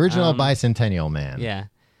 The original bicentennial man. Yeah.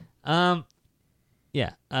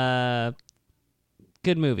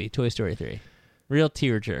 Good movie, Toy Story 3. Real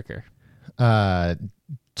tearjerker.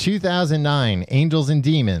 2009, Angels and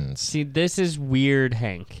Demons. See, this is weird,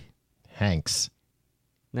 Hank. Hanks.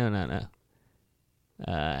 No.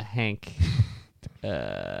 Hank.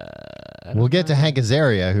 We'll get to Hank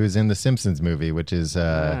Azaria, who's in the Simpsons movie, which is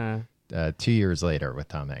 2 years later with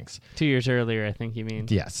Tom Hanks. 2 years earlier, I think you mean.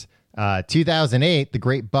 Yes. 2008, The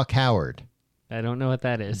Great Buck Howard. I don't know what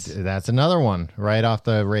that is. That's another one right off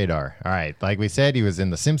the radar. All right. Like we said, he was in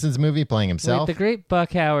the Simpsons movie playing himself. Wait, the Great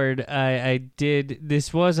Buck Howard. I did.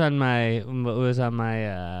 This was on my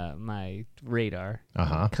my radar.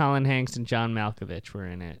 Colin Hanks and John Malkovich were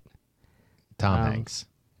in it. Tom Hanks.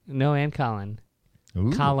 No, and Colin.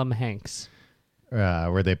 Ooh. Colin Hanks.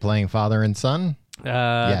 Were they playing father and son? They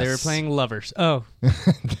were playing lovers. Oh,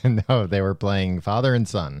 No, they were playing father and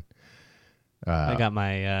son. I got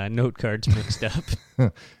my note cards mixed up.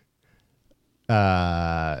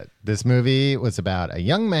 This movie was about a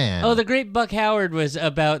young man. Oh, the Great Buck Howard was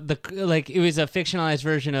about it was a fictionalized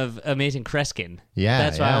version of Amazing Kreskin. Yeah,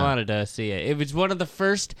 That's why I yeah. wanted to see it. It was one of the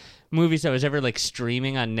first movies that was ever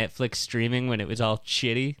streaming on Netflix streaming when it was all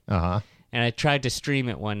shitty. Uh-huh. And I tried to stream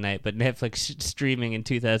it one night, but Netflix streaming in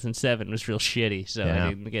 2007 was real shitty, so Yeah. I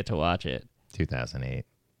didn't get to watch it. 2008.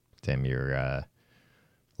 Tim, you're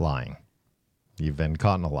lying. You've been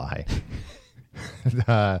caught in a lie.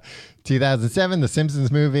 2007, The Simpsons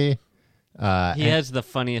movie. He has the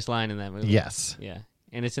funniest line in that movie. Yes. Yeah.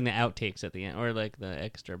 And it's in the outtakes at the end, or the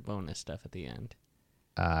extra bonus stuff at the end.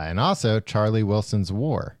 And also Charlie Wilson's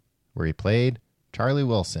War, where he played Charlie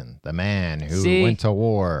Wilson, the man who went to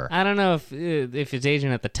war. I don't know if his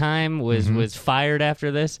agent at the time was fired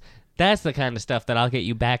after this. That's the kind of stuff that I'll get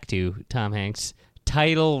you back to, Tom Hanks.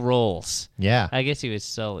 Title roles. Yeah. I guess he was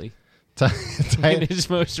Sully in his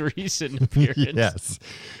most recent appearance. Yes.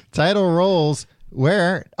 Title roles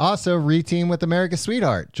where also reteam with America's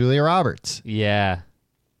Sweetheart, Julia Roberts. Yeah.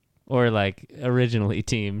 Or originally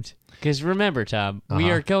teamed. Because remember, Tom,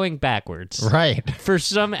 we are going backwards. Right. For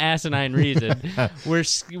some asinine reason, we're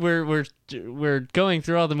going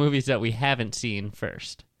through all the movies that we haven't seen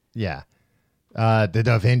first. Yeah. The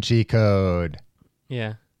Da Vinci Code.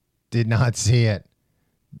 Yeah. Did not see it.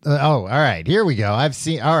 All right. Here we go.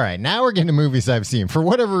 All right. Now we're getting to movies I've seen. For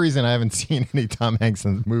whatever reason, I haven't seen any Tom Hanks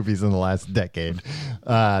movies in the last decade.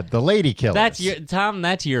 The Lady Killers.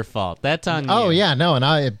 That's your fault. That's on you. Oh, yeah. No, and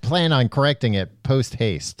I plan on correcting it post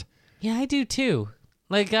haste. Yeah, I do too.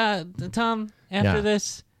 Tom, after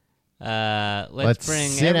this, let's bring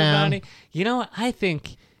sit everybody. down. You know what? I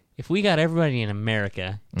think if we got everybody in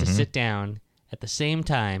America to sit down at the same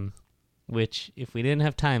time, which if we didn't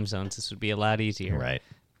have time zones, this would be a lot easier. Right.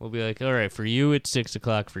 We'll be like, all right, for you it's 6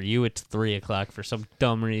 o'clock, for you it's 3 o'clock for some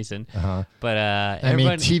dumb reason. But I mean,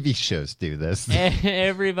 TV shows do this.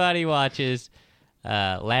 everybody watches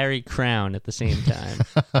Larry Crown at the same time.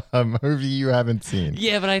 A movie you haven't seen.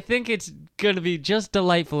 Yeah, but I think it's going to be just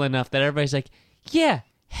delightful enough that everybody's like, yeah,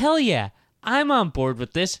 hell yeah, I'm on board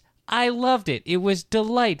with this. I loved it. It was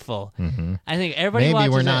delightful. I think everybody Maybe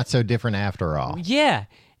watches we're it. not so different after all. Yeah,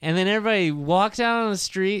 and then everybody walks out on the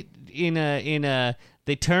street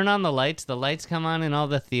they turn on the lights come on in all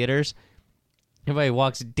the theaters. Everybody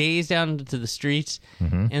walks dazed out into the streets,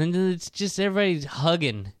 and then it's just everybody's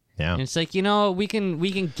hugging. Yeah. And it's like, we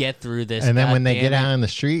can get through this. And then when they goddammit. get out on the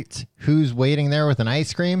streets, who's waiting there with an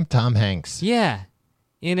ice cream? Tom Hanks. Yeah.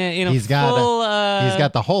 In a He's full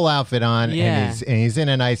got the whole outfit on, Yeah. and he's in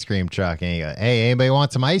an ice cream truck, and he goes, "Hey, anybody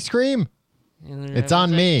want some ice cream? It's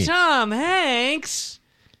on me." Tom Hanks.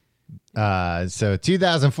 So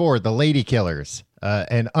 2004, The Lady Killers,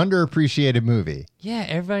 an underappreciated movie. Yeah,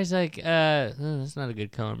 everybody's like, that's not a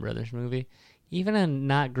good Coen Brothers movie. Even a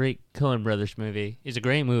not great Coen Brothers movie is a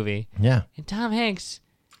great movie. Yeah. And Tom Hanks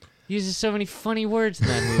uses so many funny words in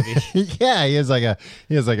that movie. Yeah, he has like a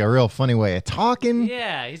real funny way of talking.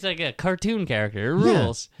 Yeah, he's like a cartoon character. It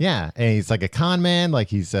rules. Yeah, and he's like a con man. Like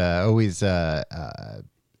he's always lying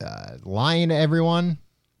to everyone.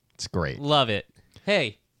 It's great. Love it.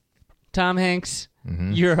 Hey, Tom Hanks,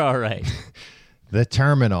 Mm-hmm. you're all right. The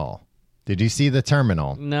Terminal. Did you see The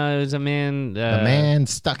Terminal? No, it was a man. The man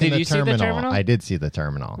stuck in did the you see The terminal. Terminal? I did see The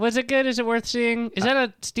Terminal. Was it good? Is it worth seeing? Is that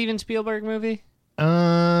a Steven Spielberg movie?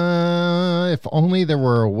 If only there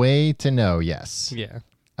were a way to know. Yes. Yeah.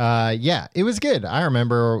 Yeah, it was good. I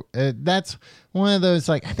remember that's one of those,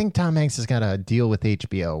 I think Tom Hanks has got a deal with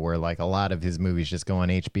HBO where a lot of his movies just go on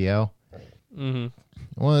HBO. One of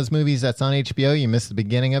those movies that's on HBO. You miss the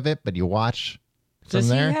beginning of it, but you watch from Does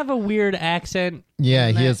there. he have a weird accent? Yeah,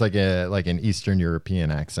 in he that? has like an Eastern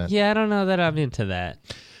European accent. Yeah, I don't know that I'm into that.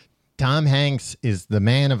 Tom Hanks is the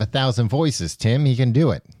man of 1,000 voices. Tim, he can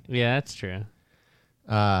do it. Yeah, that's true.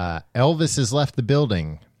 Elvis has left the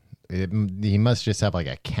building. He must just have like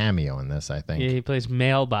a cameo in this, I think. Yeah, he plays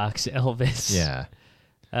Mailbox Elvis. Yeah.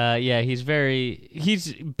 Yeah, he's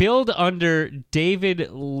billed under David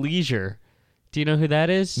Leisure. Do you know who that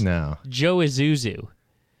is? No. Joe Isuzu.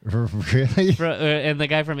 Really? And the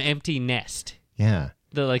guy from Empty Nest. Yeah.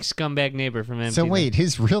 The like scumbag neighbor from Empty So Nest. wait,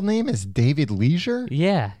 his real name is David Leisure?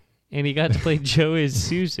 Yeah. And he got to play Joe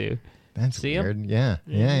Isuzu. That's See him? weird. Yeah.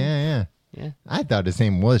 Yeah. Yeah. I thought his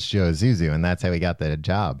name was Joe Zuzu, and that's how he got the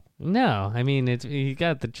job. No, I mean he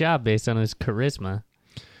got the job based on his charisma.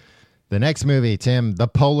 The next movie, Tim, The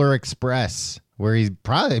Polar Express, where he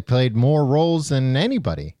probably played more roles than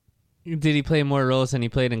anybody. Did he play more roles than he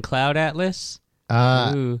played in Cloud Atlas?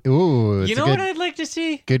 Ooh, it's You know what I'd like to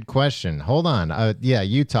see? good question. Hold on. Yeah,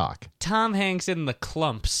 you talk. Tom Hanks in the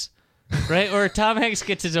Clumps, right? Or Tom Hanks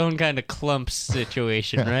gets his own kind of Clumps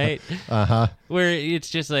situation, right? Where it's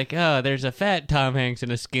just like, oh, there's a fat Tom Hanks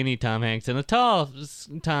and a skinny Tom Hanks and a tall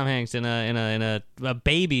Tom Hanks and a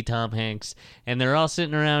baby Tom Hanks, and they're all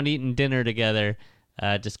sitting around eating dinner together,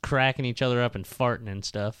 just cracking each other up and farting and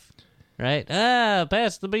stuff. Right?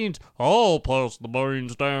 Pass the beans. I'll pass the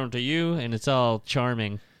beans down to you. And it's all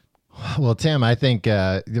charming. Well, Tim, I think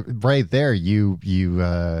right there, you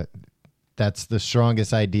that's the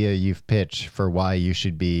strongest idea you've pitched for why you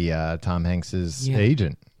should be Tom Hanks's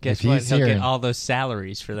agent. Guess If what? he's He'll here get and- all those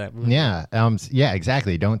salaries for that movie. Yeah, yeah,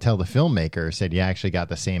 exactly. Don't tell the filmmaker said you actually got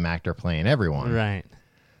the same actor playing everyone. Right.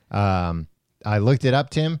 I looked it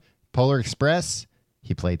up, Tim. Polar Express,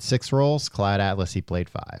 he played 6 roles. Cloud Atlas, he played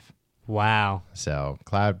 5. Wow. So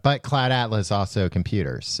Cloud Atlas also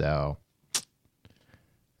computers. So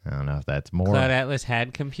I don't know if that's more. Cloud Atlas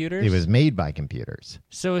had computers? It was made by computers.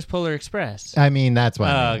 So was Polar Express. I mean, that's what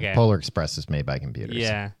I mean. okay. Polar Express is made by computers.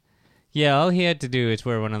 Yeah. Yeah, all he had to do is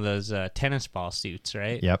wear one of those tennis ball suits,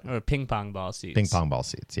 right? Yep. Or ping pong ball suits. Ping pong ball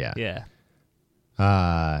suits. Yeah. Yeah.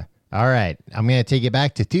 All right. I'm going to take it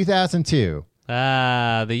back to 2002.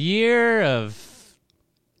 The year of...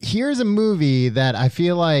 Here's a movie that I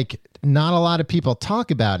feel like not a lot of people talk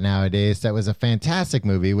about nowadays that was a fantastic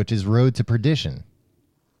movie, which is Road to Perdition.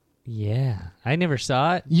 Yeah. I never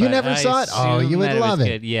saw it. You but never I saw it? Oh, assume you would that love was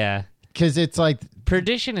it. good. Yeah. Because it's like,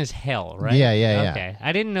 Perdition is hell, right? Yeah. Okay.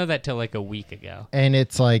 I didn't know that till like a week ago. and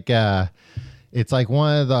it's like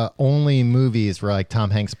one of the only movies where like Tom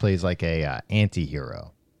Hanks plays like a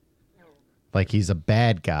anti-hero. Like he's a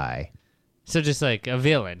bad guy. So just like a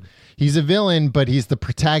villain. He's a villain, but he's the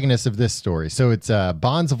protagonist of this story. So it's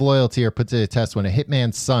bonds of loyalty are put to the test when a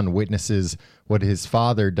hitman's son witnesses what his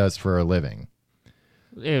father does for a living.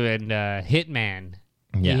 And Hitman.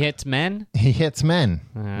 Yeah. He hits men? He hits men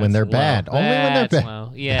when they're low. bad. Only when they're That's bad.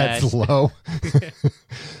 low. Yeah. That's low.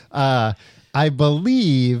 I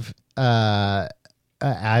believe I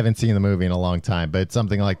haven't seen the movie in a long time, but it's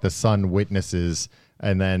something like the son witnesses,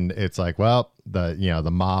 and then it's like, well, the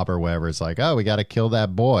mob or whatever is like, oh, we got to kill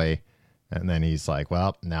that boy, and then he's like,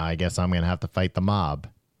 well, now I guess I'm gonna have to fight the mob.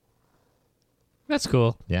 That's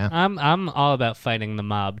cool. Yeah. I'm all about fighting the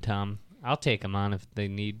mob, Tom. I'll take them on if they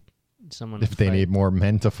need someone If to they fight. need more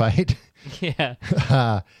men to fight. Yeah.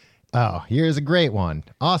 Oh, here's a great one.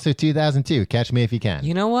 Also 2002, Catch Me If You Can.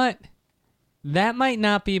 You know what? That might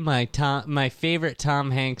not be my favorite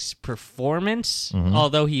Tom Hanks performance, Mm-hmm.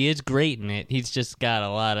 although he is great in it. He's just got a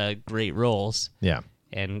lot of great roles, Yeah.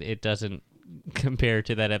 and it doesn't compare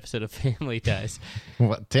to that episode of Family Ties.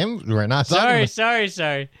 What, Tim? We're not talking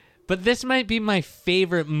Sorry. But this might be my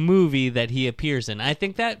favorite movie that he appears in. I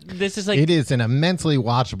think that this is like... It is an immensely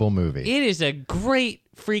watchable movie. It is a great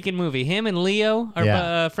freaking movie. Him and Leo, our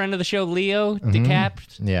Yeah. friend of the show, Leo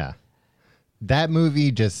DeCap. Yeah. That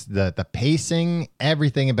movie, just the pacing,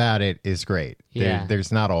 everything about it is great. Yeah.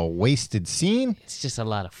 There's not a wasted scene. It's just a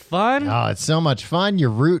lot of fun. Oh, it's so much fun.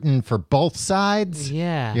 You're rooting for both sides.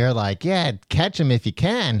 Yeah. You're like, yeah, catch him if you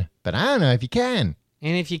can, but I don't know if you can.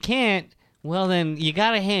 And if you can't, well, then you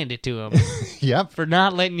got to hand it to him Yep. for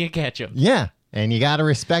not letting you catch him. Yeah. And you got to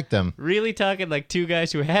respect them. Really talking like two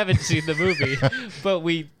guys who haven't seen the movie, but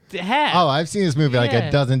we have. Oh, I've seen this movie like Yeah.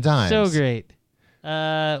 a dozen times. So great.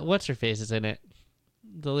 What's her face is in it?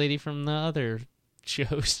 The lady from the other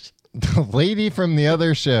shows. The lady from the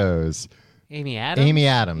other shows. Amy Adams? Amy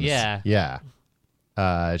Adams. Yeah.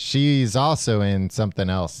 Yeah. She's also in something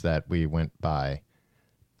else that we went by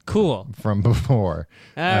Cool. from before.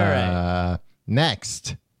 All right.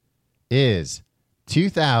 Next is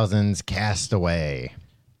 2000's Castaway.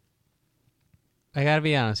 I gotta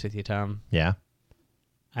be honest with you, Tom. Yeah.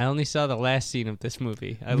 I only saw the last scene of this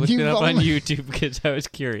movie. I looked You've it up on only- YouTube because I was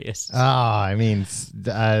curious. Oh, I mean,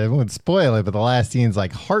 I won't spoil it, but the last scene's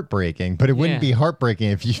like heartbreaking. But it wouldn't Yeah. be heartbreaking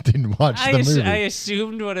if you didn't watch the movie. I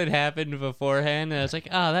assumed what had happened beforehand, and I was like,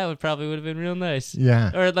 oh, that would have been real nice.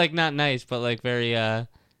 Yeah. Or, like, not nice, but, like, very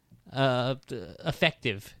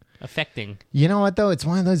affecting. You know what, though? It's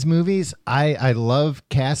one of those movies. I love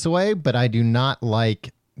Castaway, but I do not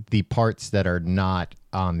like the parts that are not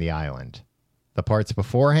on the island. The parts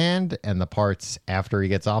beforehand and the parts after he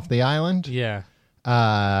gets off the island. Yeah.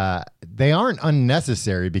 They aren't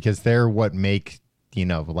unnecessary because they're what make,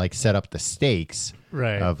 like set up the stakes.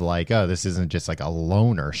 Right. Of like, oh, this isn't just like a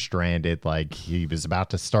loner stranded, like he was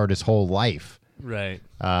about to start his whole life. Right.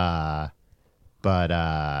 But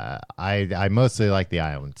I mostly like the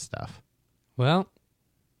island stuff. Well,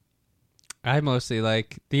 I mostly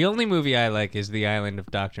like... The only movie I like is The Island of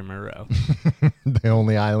Dr. Moreau. The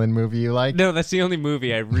only island movie you like? No, that's the only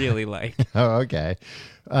movie I really like. Oh, okay.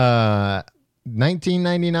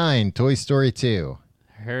 1999, Toy Story 2.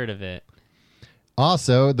 Heard of it.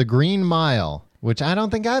 Also, The Green Mile, which I don't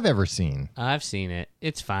think I've ever seen. I've seen it.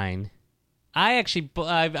 It's fine. I actually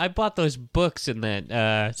I bought those books in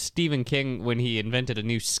that Stephen King when he invented a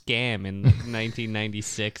new scam in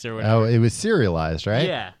 1996 or whatever. Oh, it was serialized, right?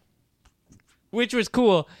 Yeah. Which was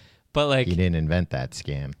cool, but like He didn't invent that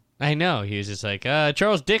scam. I know he was just like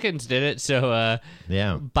Charles Dickens did it, so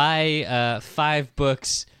Yeah. buy 5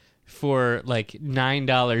 books for like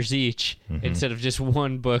 $9 each instead of just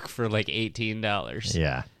one book for like $18.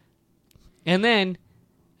 Yeah. And then,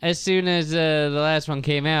 as soon as the last one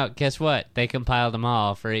came out, guess what? They compiled them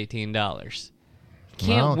all for $18.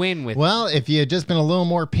 Can't win with. Well, if you had just been a little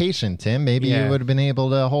more patient, Tim, maybe Yeah. you would have been able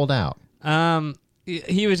to hold out.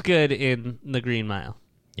 He was good in The Green Mile.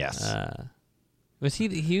 Yes. Was he?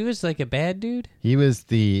 He was like a bad dude, He was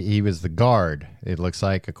the guard. It looks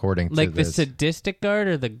like, according to like the this. sadistic guard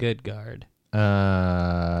or the good guard.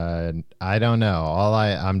 I don't know.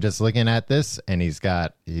 I'm just looking at this, and he's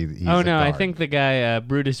got. He's Oh a no, I guard. think the guy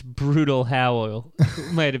Brutus Brutal Howell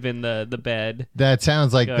might have been the bad. that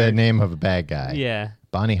sounds like the guard. name of a bad guy. Yeah,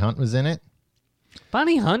 Bonnie Hunt was in it.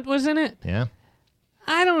 Bonnie Hunt was in it. Yeah.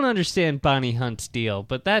 I don't understand Bonnie Hunt's deal,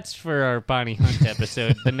 but that's for our Bonnie Hunt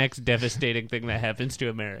episode. The next devastating thing that happens to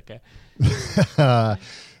America.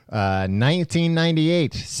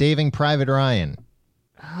 1998, Saving Private Ryan.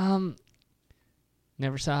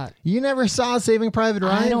 Never saw it. You never saw Saving Private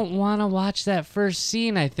Ryan? I don't want to watch that first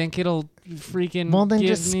scene. I think it'll freaking. Well, then give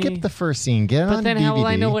just me... skip the first scene. Get it But on then DVD. how will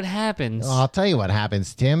I know what happens? I'll tell you what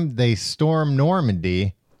happens, Tim. They storm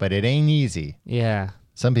Normandy, but it ain't easy. Yeah.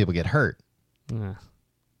 Some people get hurt, Yeah.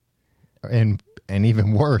 and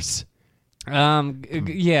even worse.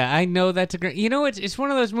 Yeah, I know that's a great. You know, it's one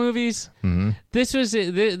of those movies.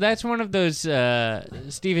 Mm-hmm. That's one of those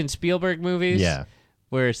Steven Spielberg movies. Yeah.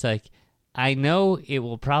 Where it's like, I know it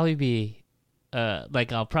will probably be,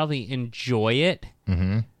 like I'll probably enjoy it.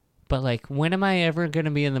 Mm-hmm. But like, when am I ever going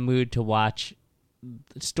to be in the mood to watch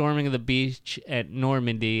Storming of the Beach at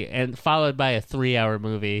Normandy and followed by a 3-hour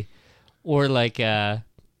movie, or like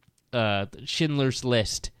Schindler's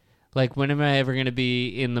List? Like, when am I ever going to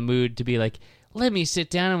be in the mood to be like, let me sit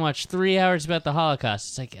down and watch 3 hours about the Holocaust?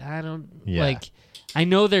 It's like, I don't, Yeah. like, I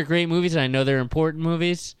know they're great movies and I know they're important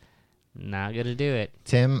movies. Not going to do it.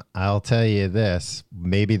 Tim, I'll tell you this.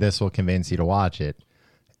 Maybe this will convince you to watch it.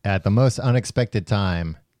 At the most unexpected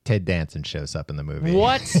time, Ted Danson shows up in the movie.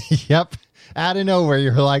 What? Yep. Out of nowhere,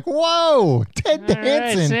 you're like, whoa, Ted All right,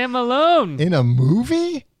 Danson Sam Malone. in a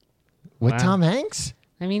movie with Wow. Tom Hanks?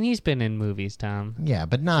 I mean, he's been in movies, Tom. Yeah,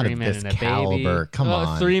 but not 3 of Men this and a caliber. Baby. Come Oh,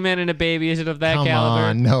 on. 3 Men and a Baby. Is it of that Come caliber?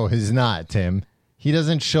 on. No, he's not, Tim. He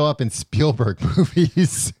doesn't show up in Spielberg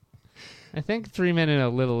movies. I think 3 Men and a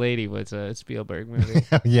Little Lady was a Spielberg movie.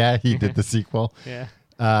 Yeah, he did the sequel. Yeah.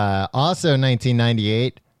 Also,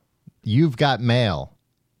 1998, You've Got Mail.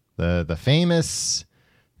 The famous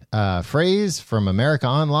phrase from America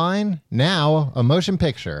Online, now a motion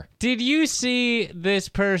picture. Did you see this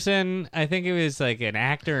person? I think it was like an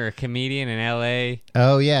actor or a comedian in L.A.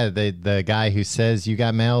 Oh, yeah, the guy who says you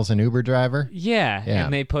got mail's an Uber driver. Yeah, Yeah.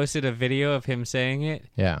 and they posted a video of him saying it.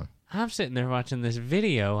 Yeah. I'm sitting there watching this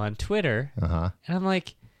video on Twitter, Uh-huh. and I'm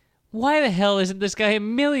like, why the hell isn't this guy a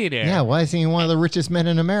millionaire? Yeah, why is he one of the richest men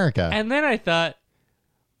in America? And then I thought,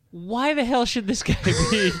 why the hell should this guy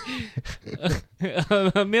be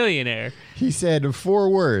a millionaire? He said 4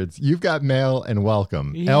 words, you've got mail and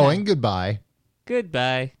welcome. Yeah. Oh, and goodbye.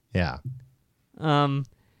 Goodbye. Yeah.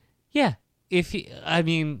 Yeah.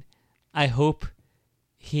 I hope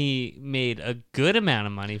he made a good amount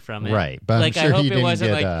of money from it. Right, but I'm like, sure I hope he it didn't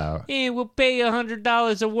wasn't get, like, hey, we'll pay you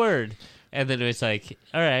 $100 a word. And then it was like,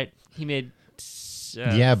 all right, he made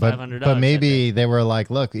yeah, $500 but maybe they were like,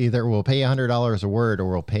 look, either we'll pay you $100 a word or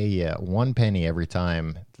we'll pay you 1 penny every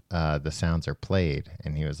time the sounds are played.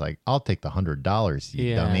 And he was like, I'll take the $100,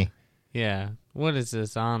 you dummy. Yeah. What is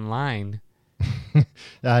this online?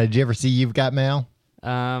 Did you ever see You've Got Mail?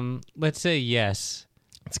 Let's say yes.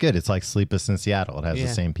 It's good. It's like Sleepless in Seattle. It has the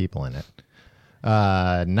Yeah. same people in it.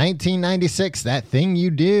 1996, That Thing You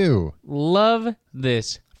Do. Love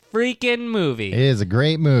this freaking movie. It is a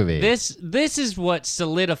great movie. This is what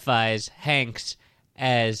solidifies Hanks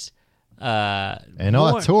as An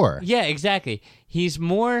more- auteur. Yeah, exactly. He's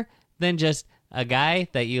more than just a guy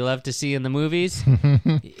that you love to see in the movies.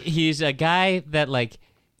 He's a guy that like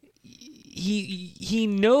he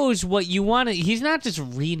knows what you want to. He's not just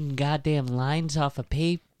reading goddamn lines off a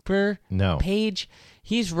paper page.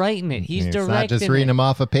 He's writing it. He's it's directing not just reading it. them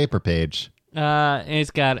off a paper page. And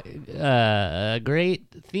it's got a great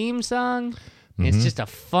theme song. It's just a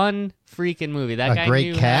fun freaking movie. That A guy great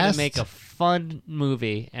knew how cast. to make a fun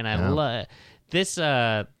movie, and I love this.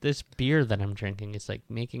 This beer that I'm drinking is like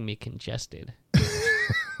making me congested.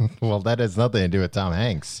 Well, that has nothing to do with Tom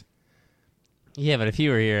Hanks. Yeah, but if you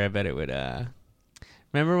were here, I bet it would.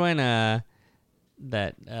 Remember when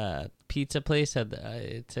that pizza place had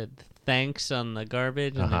it said thanks on the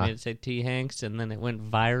garbage, and they made it say T. Hanks, and then it went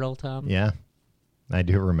viral, Tom? Yeah, I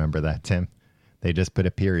do remember that, Tim. They just put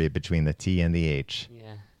a period between the T and the H.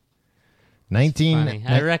 Yeah. 19. Funny.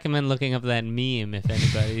 I recommend looking up that meme if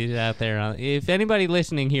anybody's out there. If anybody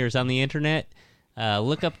listening here is on the internet,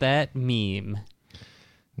 look up that meme.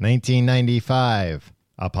 1995,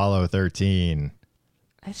 Apollo 13.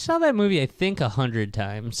 I saw that movie, I think, 100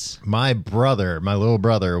 times. My little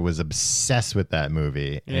brother, was obsessed with that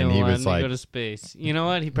movie, and he was to like, go to space. You know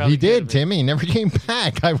what? He probably he did, could've been- Timmy. He never came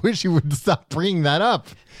back. I wish you would stop bringing that up.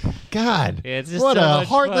 God, Yeah, it's just what so a much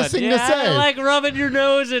heartless fun. thing Yeah, to say. I like rubbing your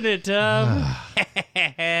nose in it, Tom.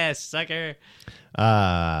 Sucker.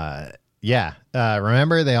 Yeah.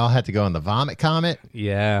 Remember, they all had to go on the Vomit Comet.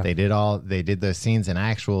 Yeah. They did those scenes in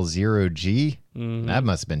actual zero G. That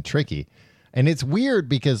must have been tricky. And it's weird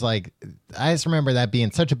because, like, I just remember that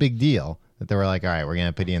being such a big deal that they were like, all right, we're going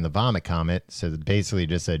to put you in the Vomit Comet. So basically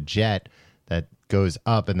just a jet that goes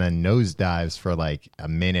up and then nosedives for like a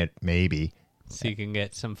minute, maybe. So you can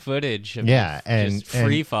get some footage of And just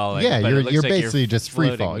free falling. Yeah, but it looks you're like basically just free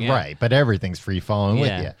floating, falling. yeah. Right. But everything's free falling with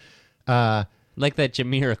Yeah. you. Like that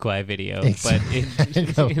Jamiroquai video, Exactly. but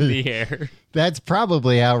in the air. That's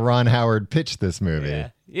probably how Ron Howard pitched this movie.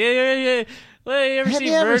 Yeah. Well, you ever Have see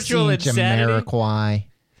you ever Virtual seen Insanity? Jamiroquai?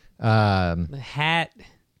 The hat,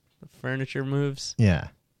 the furniture moves. Yeah.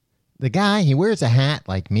 The guy, he wears a hat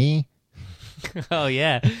like me. Oh,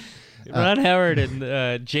 yeah. Ron Howard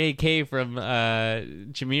and J.K. from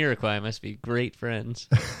Jamiroquai must be great friends.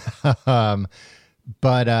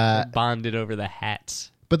 But Bonded over the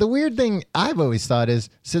hats. But the weird thing I've always thought is,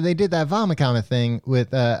 so they did that Vomit Comet thing with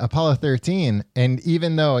Apollo 13, and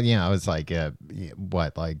even though, I was like,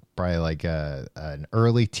 probably like an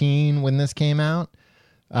early teen when this came out,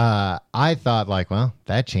 I thought like, well,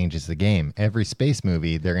 that changes the game. Every space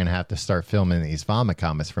movie, they're going to have to start filming these Vomit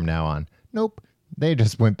Comets from now on. Nope. They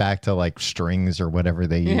just went back to like strings or whatever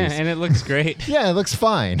they Yeah, used. and it looks great. Yeah, it looks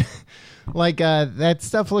fine. Like that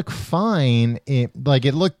stuff looked fine. It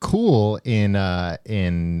looked cool in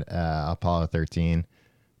Apollo 13,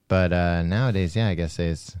 but nowadays, yeah, I guess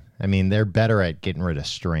they're better at getting rid of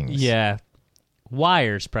strings. Yeah.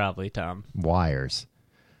 Wires, probably, Tom. Wires.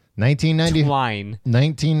 Twine.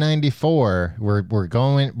 1994.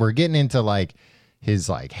 We're getting into like his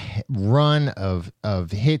like run of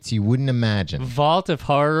hits you wouldn't imagine. Vault of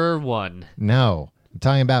Horror 1. No, I'm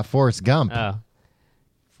talking about Forrest Gump. Oh.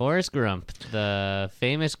 Forrest Gump, the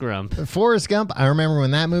famous Grump. Forrest Gump, I remember when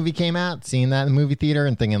that movie came out, seeing that in the movie theater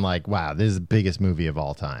and thinking like, wow, this is the biggest movie of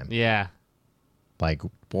all time. Yeah. Like,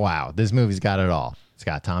 wow, this movie's got it all. It's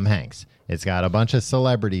got Tom Hanks. It's got a bunch of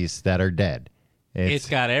celebrities that are dead. It's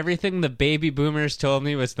got everything the baby boomers told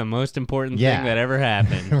me was the most important Yeah. thing that ever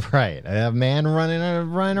happened. right. A man running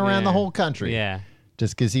around Yeah. the whole country. Yeah.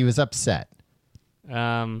 Just because he was upset. You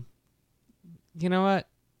know what?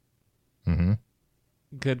 Mm-hmm.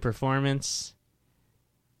 Good performance.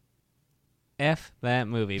 F that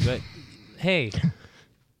movie. But hey,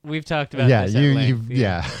 we've talked about Yeah, this at length.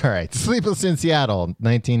 yeah. All right. Sleepless in Seattle,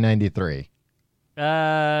 1993.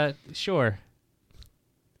 Sure.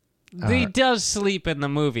 He does sleep in the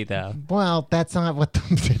movie, though. Well, that's not what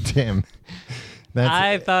Tim.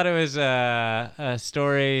 I thought it was a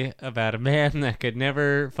story about a man that could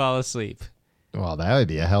never fall asleep. Well, that would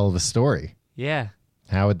be a hell of a story. Yeah.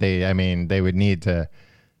 How would they? I mean, they would need to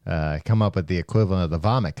come up with the equivalent of the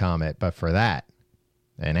vomit comet, but for that,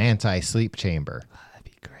 an anti-sleep chamber. That'd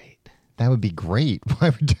be great. That would be great. Why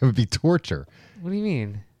would that would be torture? What do you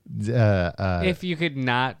mean? If you could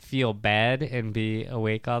not feel bad and be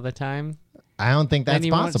awake all the time, I don't think that's then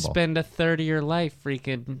you possible. won't spend a third of your life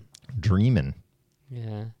freaking. Dreaming.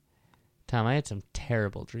 Yeah. Tom, I had some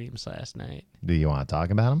terrible dreams last night. Do you want to talk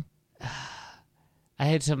about them? I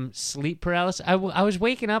had some sleep paralysis. I was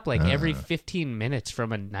waking up like every 15 minutes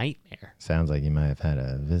from a nightmare. Sounds like you might have had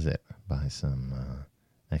a visit by some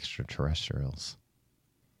extraterrestrials.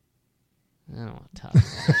 I don't want to talk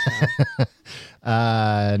about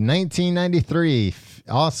it. 1993,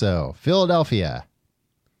 also Philadelphia.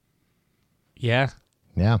 Yeah.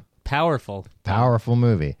 Yeah, Powerful. powerful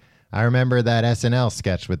movie. I remember that SNL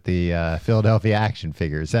sketch with the Philadelphia action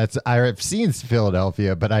figures. I've seen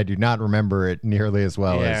Philadelphia, but I do not remember it nearly as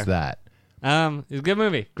well as that. It's a good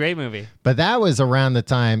movie. Great movie. But that was around the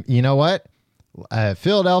time, you know what?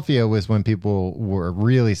 Philadelphia was when people were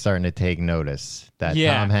really starting to take notice that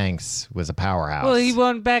Tom Hanks was a powerhouse. Well, he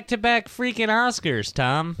won back-to-back freaking Oscars,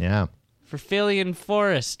 Tom. Yeah. For Philly and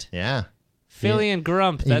Forrest. Yeah. Philly and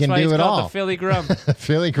Grump. he That's can why do he's it called all. the Philly Grump.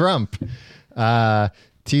 Philly Grump.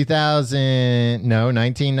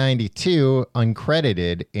 1992,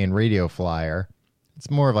 uncredited in Radio Flyer. It's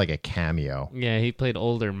more of like a cameo. Yeah, he played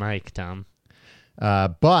older Mike, Tom.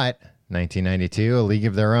 But 1992, A League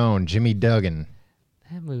of Their Own, Jimmy Duggan.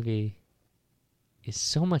 That movie is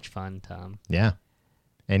so much fun, Tom. Yeah.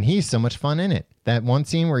 And he's so much fun in it. That one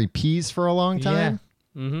scene where he pees for a long time.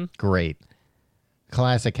 Yeah. Mm-hmm. Great.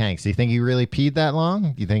 Classic Hanks. Do you think he really peed that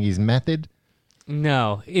long? Do you think he's method?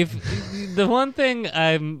 No. If the one thing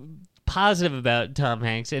I'm positive about Tom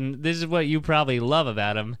Hanks, and this is what you probably love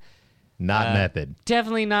about him, Not method.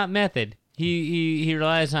 definitely not method. He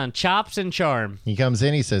relies on chops and charm. He comes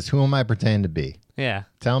in, he says, who am I pretending to be? Yeah.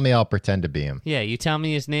 Tell me I'll pretend to be him. Yeah, you tell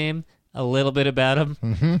me his name, a little bit about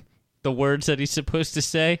him, the words that he's supposed to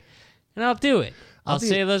say, and I'll do it. I'll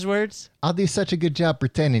say those words. I'll do such a good job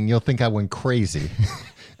pretending you'll think I went crazy.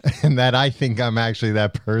 And that I think I'm actually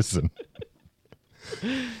that person.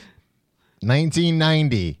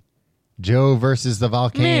 1990, Joe versus the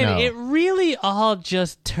volcano. Man, it really all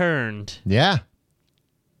just turned Yeah.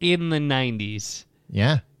 in the 90s.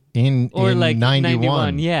 Yeah. In like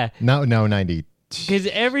 91. yeah. No, 90. Because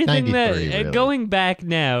everything 93, really. going back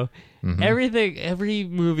now, every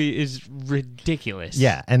movie is ridiculous.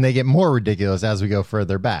 Yeah, and they get more ridiculous as we go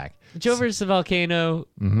further back. Joe vs. the Volcano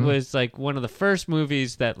was like one of the first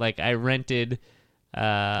movies that like I rented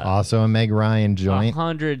Also a Meg Ryan joint.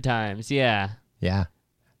 100 times. Yeah. Yeah.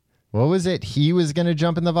 What was it? He was going to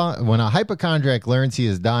jump in the when a hypochondriac learns he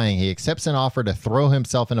is dying, he accepts an offer to throw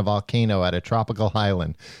himself in a volcano at a tropical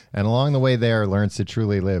island, and along the way there learns to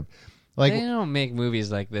truly live. Like, They don't make movies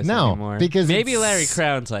like this No, anymore. because maybe it's- Larry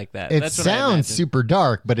Crown's like that. it That's what I sounds imagine. super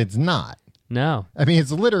dark, but it's not. No. I mean,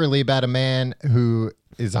 it's literally about a man who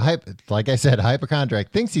is like I said, a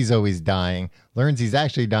hypochondriac, thinks he's always dying, learns he's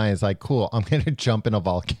actually dying. Is like, cool, I'm going to jump in a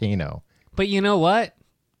volcano. But you know what?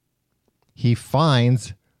 He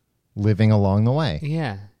finds living along the way.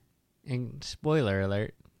 Yeah. And spoiler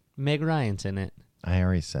alert, Meg Ryan's in it. I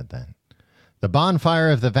already said that. The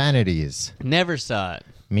Bonfire of the Vanities. Never saw it.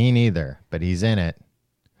 Me neither, but he's in it.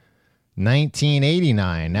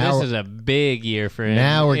 1989. Now, This is a big year for him.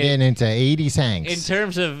 now we're In- getting into 80s In Hanks.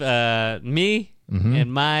 terms of me Mm-hmm.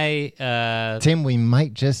 and my, Tim, we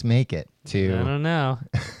might just make it I to don't know.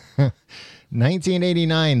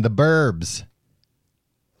 1989, The Burbs.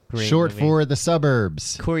 Great Short movie. for The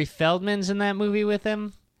Suburbs. Corey Feldman's in that movie with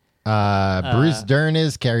him. Bruce Dern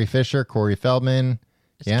is, Carrie Fisher, Corey Feldman.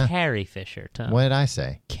 It's Yeah. Carrie Fisher, Tom. What did I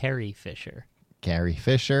say? Carrie Fisher. Carrie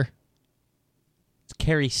Fisher. It's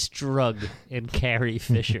Carrie Strug and Carrie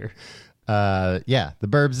Fisher. Yeah, The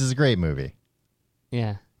Burbs is a great movie.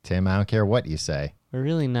 Yeah. Tim, I don't care what you say. We're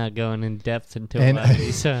really not going in depth into And- a lot of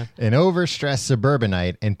these. An overstressed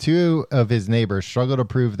suburbanite and two of his neighbors struggle to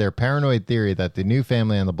prove their paranoid theory that the new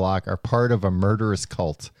family on the block are part of a murderous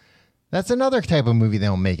cult. That's another type of movie they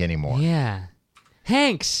don't make anymore. Yeah.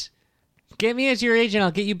 Hanks, get me as your agent.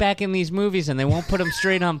 I'll get you back in these movies, and they won't put them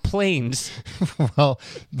straight on planes. Well,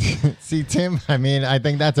 see, Tim, I mean, I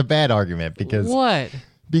think that's a bad argument because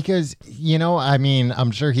you know, I mean,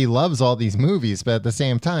 I'm sure he loves all these movies, but at the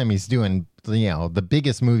same time, he's doing, you know, the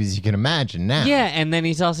biggest movies you can imagine now. Yeah, and then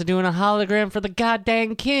he's also doing a hologram for the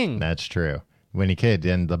goddamn king. That's true. When he could,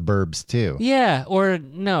 and The Burbs too. Yeah, or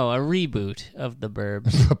no, a reboot of The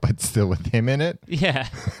Burbs. But still with him in it? Yeah,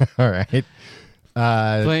 All right.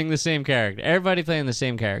 playing the same character. Everybody playing the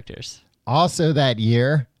same characters. Also that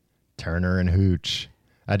year, Turner and Hooch.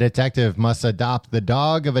 A detective must adopt the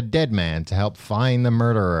dog of a dead man to help find the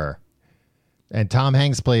murderer. And Tom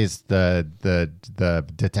Hanks plays the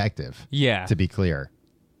detective. Yeah. To be clear.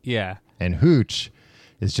 Yeah. And Hooch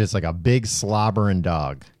is just like a big slobbering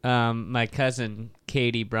dog. My cousin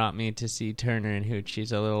Katie brought me to see Turner and Hooch.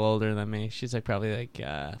 She's a little older than me. She's like probably like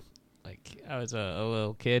I was a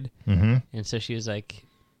little kid, and so she was like,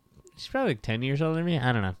 she's probably like 10 years older than me.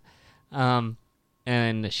 I don't know.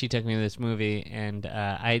 And she took me to this movie, and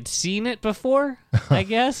I'd seen it before, I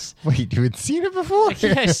guess. Wait, you had seen it before?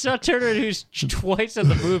 Yeah, I saw Turner and Hooch twice at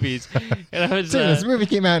the movies, and I was. Dude, this movie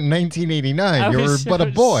came out in 1989. You were but a I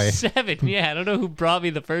was boy. 7. Yeah, I don't know who brought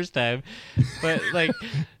me the first time, but like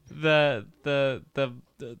the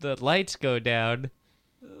lights go down,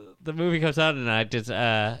 the movie comes on, and I just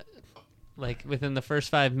like within the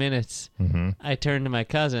first 5 minutes, I turned to my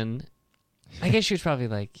cousin. I guess she was probably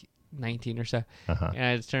like 19 or so, and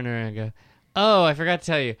I just turned around and go, "Oh, I forgot to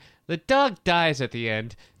tell you, the dog dies at the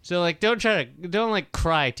end. So like, don't like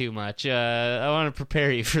cry too much. I want to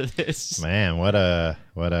prepare you for this." Man, what a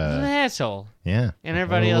An asshole. yeah. And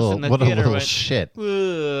everybody What a else little- in the what theater a little went, shit.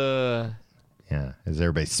 "Ugh." Yeah, is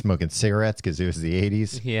everybody smoking cigarettes because it was the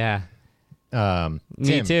 80s? Yeah, me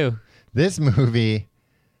Tim, too. This movie.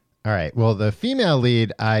 All right. Well, the female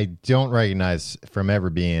lead I don't recognize from ever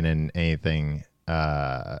being in anything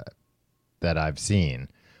that I've seen,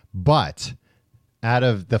 but out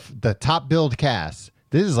of the top billed cast,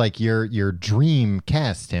 this is like your dream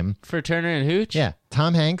cast, Tim. For Turner and Hooch? Yeah,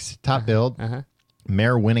 Tom Hanks, top billed.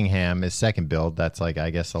 Mare Winningham is second billed. That's like, I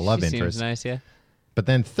guess, a love She interest. seems nice, yeah. But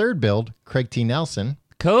then third billed, Craig T. Nelson.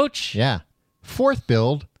 Coach? Yeah. Fourth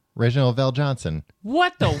billed, Reginald Vell Johnson.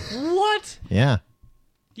 What the what? Yeah.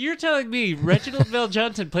 You're telling me Reginald Vell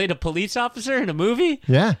Johnson played a police officer in a movie?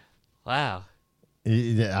 Yeah. Wow.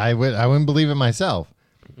 I wouldn't believe it myself.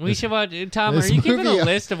 We should watch. Tom, are This you keeping a movie-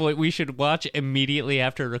 list of what we should watch immediately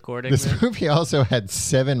after recording This this? movie also had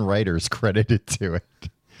 7 writers credited to it.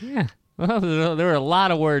 Yeah. Well, there were a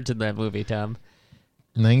lot of words in that movie, Tom.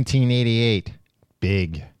 1988.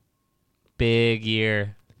 Big. Big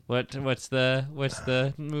year. What's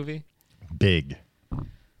the movie? Big.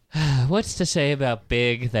 What's to say about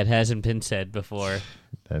big that hasn't been said before?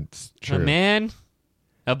 That's A true. man,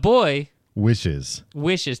 a boy, Wishes.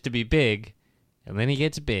 wishes to be big, and then he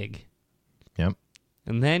gets big. Yep.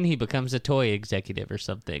 And then he becomes a toy executive or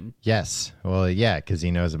something. Yes. Well, yeah, because he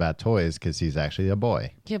knows about toys because he's actually a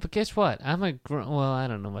boy. Yeah, but guess what? I'm a well, I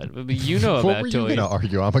don't know what, but you know What about were you toys. going to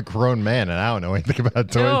argue? I'm a grown man and I don't know anything about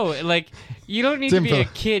toys. No, like you don't need to be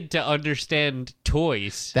Simple. a kid to understand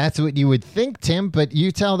toys. That's what you would think, Tim, but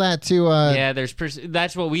you tell that to... Yeah,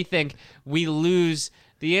 that's what we think. We lose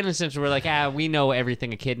the innocence. We're like, we know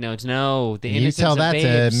everything a kid knows. No, the you innocence tell of that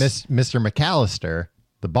babes. to Mr. McAllister,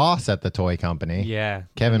 the boss at the toy company. Yeah,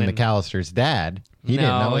 Kevin and then- McAllister's dad. He didn't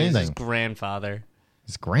know it's anything. his grandfather.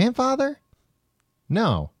 His grandfather?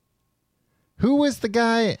 No. Who was the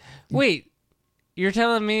guy? Wait, you're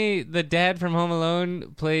telling me the dad from Home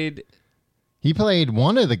Alone played? He played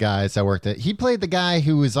one of the guys that worked at... He played the guy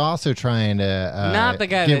who was also trying to Not the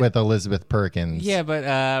guy get that- with Elizabeth Perkins. Yeah,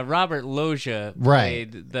 but Robert Loggia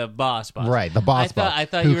Right. played the boss. Right, the boss I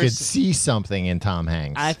thought who you were. could see something in Tom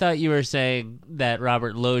Hanks. I thought you were saying that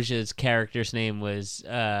Robert Loggia's character's name was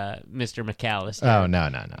Mr. McAllister. Oh, no.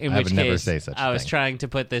 In I which would never case, say such a I was thing. trying to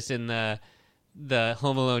put this in the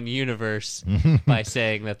Home Alone universe by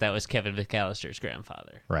saying that was Kevin McAllister's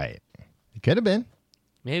grandfather. Right. It could have been.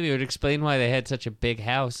 Maybe it would explain why they had such a big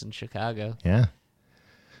house in Chicago. Yeah.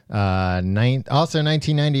 Also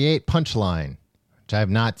 1998, Punchline, which I have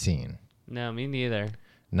not seen. No, me neither.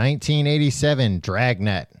 1987,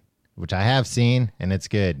 Dragnet, which I have seen, and it's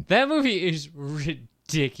good. That movie is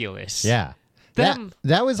ridiculous. Yeah. Them-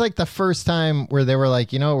 That was like the first time where they were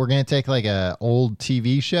like, we're going to take like a old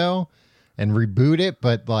TV show and reboot it,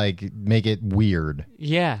 but like make it weird.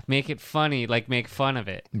 Yeah, make it funny, like make fun of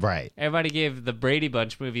it. Right. Everybody gave the Brady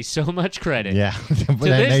Bunch movie so much credit. Yeah. To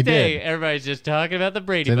this day, everybody's just talking about the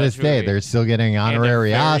Brady To Bunch this day, movie. they're still getting And a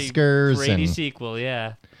honorary very Oscars. Brady And sequel,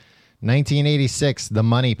 yeah. 1986, The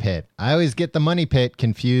Money Pit. I always get The Money Pit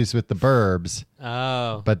confused with The Burbs,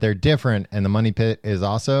 Oh. but they're different, and The Money Pit is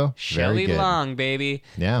also Shelley very good. Long, baby.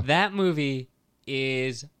 Yeah. That movie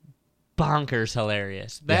is bonkers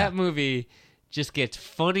hilarious. That Yeah. movie just gets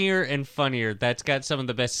funnier and funnier. That's got some of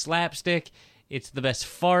the best slapstick. It's the best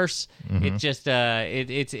farce. Mm-hmm. It just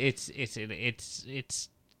it's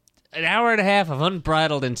an hour and a half of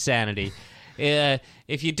unbridled insanity.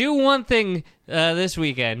 If you do one thing this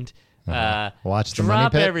weekend, Watch The Money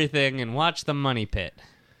drop Pit. everything and watch The Money Pit.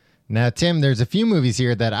 Now, Tim, there's a few movies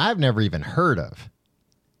here that I've never even heard of.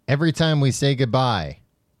 Every Time We Say Goodbye.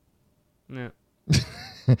 No.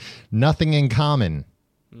 Nothing in Common.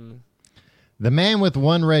 The Man with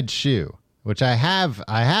One Red Shoe, which I have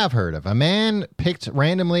heard of. A man picked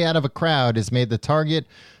randomly out of a crowd is made the target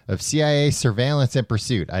of CIA surveillance and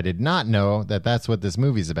pursuit. I did not know that that's what this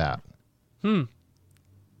movie's about. And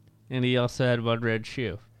he also had one red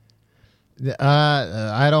shoe.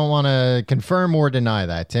 I don't want to confirm or deny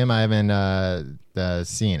that, Tim. I haven't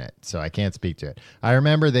seen it, so I can't speak to it. I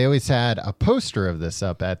remember they always had a poster of this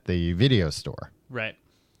up at the video store. Right.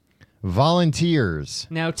 Volunteers.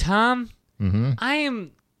 Now, Tom, I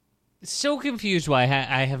am so confused why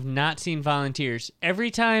I have not seen Volunteers. Every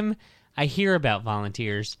time I hear about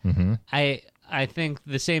Volunteers, I think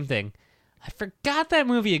the same thing. I forgot that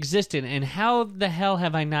movie existed, and how the hell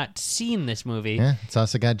have I not seen this movie? Yeah, it's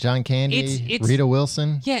also got John Candy, It's- Rita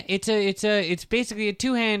Wilson. Yeah, it's basically a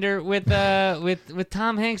two-hander with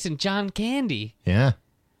Tom Hanks and John Candy. Yeah.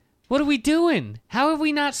 What are we doing? How have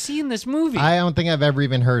we not seen this movie? I don't think I've ever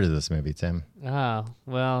even heard of this movie, Tim. Oh,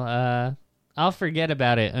 well, I'll forget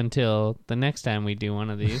about it until the next time we do one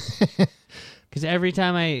of these. Because every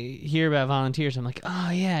time I hear about Volunteers, I'm like, oh,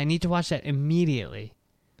 yeah, I need to watch that immediately.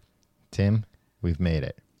 Tim, we've made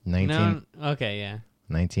it. Okay, yeah.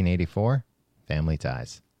 1984, Family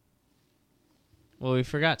Ties. Well, we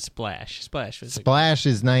forgot Splash. Splash was Splash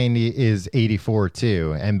is 84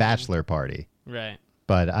 too, and Bachelor Party. right.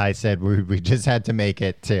 But I said we just had to make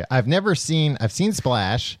it to. I've seen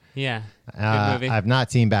Splash. Yeah, good movie. I've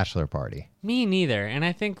not seen Bachelor Party. Me neither, and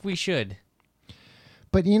I think we should.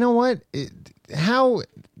 But you know what? How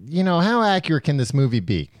accurate can this movie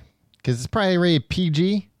be? Because it's probably rated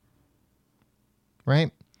PG,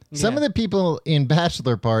 right? Some Yeah. of the people in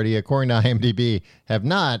Bachelor Party, according to IMDb, have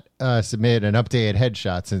not submitted an updated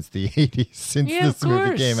headshot since the 80s, since Yeah, of this movie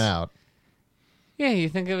course. came out. Yeah, you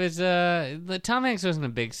think of his Tom Hanks wasn't a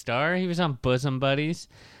big star. He was on Bosom Buddies.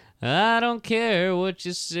 I don't care what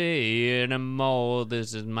you say anymore.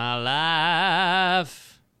 This is my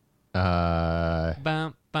life.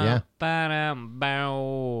 Bum, bum, Yeah. ba-dum,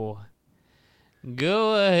 bow.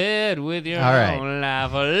 Go ahead with your All right. own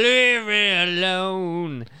life or leave me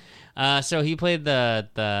alone. So he played the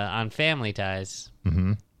on Family Ties,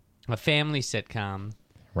 a family sitcom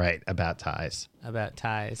Right, about ties. about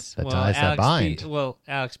ties. The ties that bind.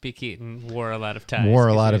 Alex B. Keaton wore a lot of ties. Wore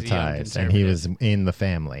a 'cause lot he of was a young ties, and he conservative. was in the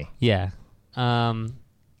family. Yeah.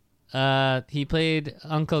 He played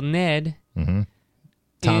Uncle Ned.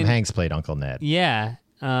 Tom Hanks played Uncle Ned. Yeah.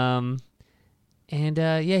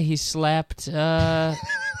 He slapped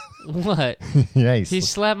what? Yeah, He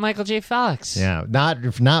slapped Michael J. Fox. yeah,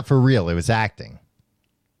 not for real. It was acting.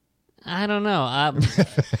 I don't know.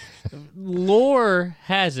 Lore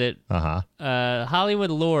has it.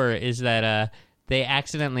 Hollywood lore is that they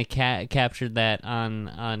accidentally captured that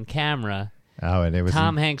on camera. Oh, and it was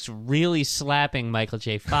Tom Hanks really slapping Michael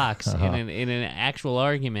J. Fox in an actual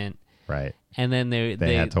argument, right. and then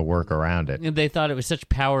They had to work around it. they thought it was such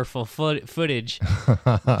powerful footage.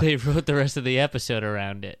 They wrote the rest of the episode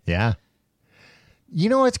around it. Yeah. You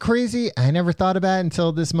know what's crazy? I never thought about it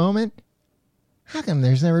until this moment. How come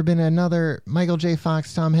there's never been another Michael J.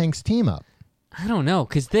 Fox, Tom Hanks team up? I don't know,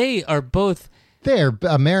 because they are both. They're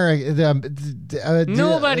America.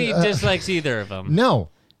 Nobody dislikes either of them. No,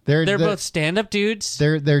 They're both stand-up dudes.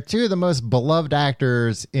 They're two of the most beloved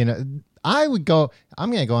actors in. I'm going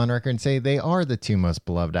to go on record and say they are the two most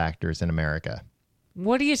beloved actors in America.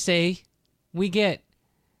 What do you say we get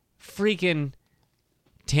freaking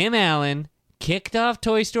Tim Allen kicked off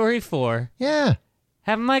Toy Story 4, Yeah,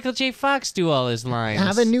 have Michael J. Fox do all his lines.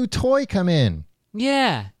 have a new toy come in.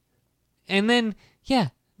 Yeah. And then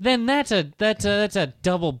that's a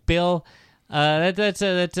double bill. That's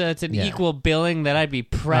an Yeah. equal billing that I'd be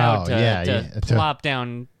proud to to- plop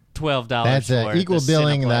down $12 That's for. an at equul the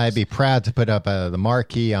billing Cineplex. that I'd be proud to put up the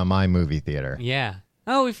marquee on my movie theater. Yeah.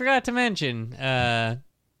 Oh, we forgot to mention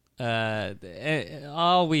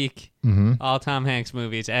all week, all Tom Hanks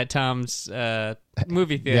movies at Tom's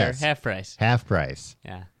movie theater, Yes. half price. Half price.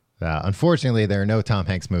 Yeah. Unfortunately, there are no Tom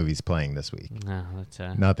Hanks movies playing this week. No, that's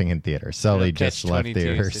Nothing in theaters. Sully Real just left catch-22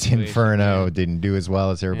 theaters. situation, Inferno yeah. didn't do as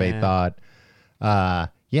well as everybody Yeah. thought.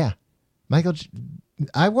 Yeah.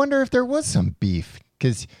 I wonder if there was some beef,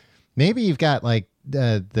 because maybe you've got like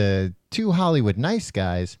the two Hollywood nice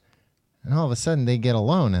guys, and all of a sudden they get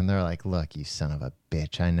alone and they're like, look, you son of a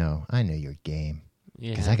bitch, I know your game,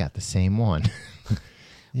 because yeah. I got the same one.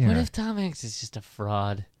 Yeah. What if Tom Hanks is just a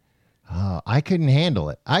fraud? Oh, I couldn't handle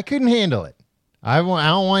it. I don't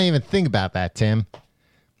want to even think about that, Tim.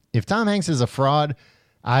 If Tom Hanks is a fraud,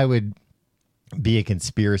 I would be a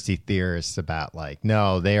conspiracy theorist about like,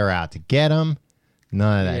 no, they are out to get him.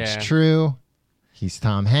 None of that's true. He's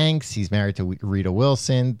Tom Hanks. He's married to Rita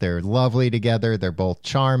Wilson. They're lovely together. They're both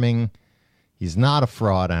charming. He's not a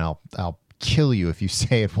fraud, and I'll kill you if you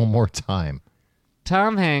say it one more time.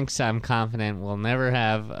 Tom Hanks, I'm confident, will never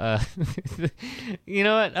have you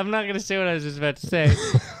know what? I'm not going to say what I was just about to say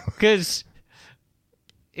because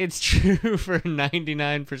it's true for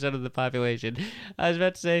 99% of the population. I was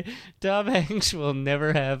about to say Tom Hanks will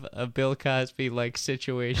never have a Bill Cosby-like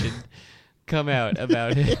situation come out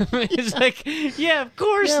about him. It's like, yeah, of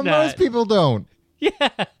course not. Most people don't. Yeah.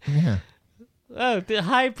 Yeah. Oh, the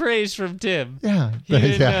high praise from Tim. Yeah. He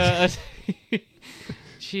didn't,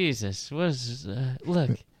 Jesus, what is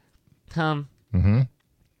look, Tom. Mm-hmm.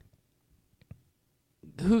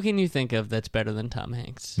 Who can you think of that's better than Tom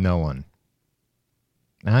Hanks? No one.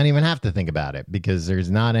 I don't even have to think about it because there's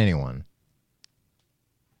not anyone.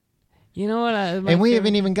 You know what? And we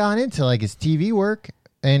haven't even gone into like his TV work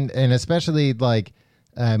and especially like,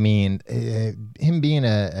 I mean, him being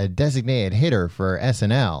a designated hitter for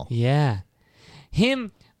SNL. Yeah.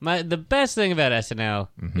 The best thing about SNL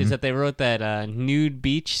is that they wrote that nude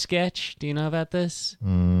beach sketch. Do you know about this?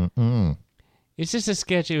 Mm-mm. It's just a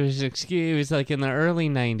sketch. It was like in the early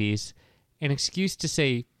 90s, an excuse to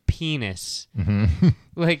say penis. Mm-hmm.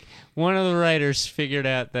 Like one of the writers figured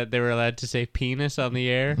out that they were allowed to say penis on the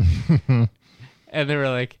air. And they were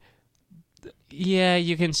like, yeah,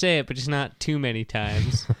 you can say it, but just not too many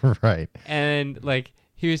times. Right. And like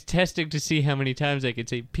he was testing to see how many times I could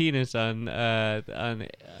say penis on air.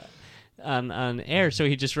 So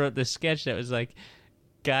he just wrote this sketch that was like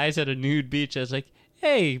guys at a nude beach. I was like,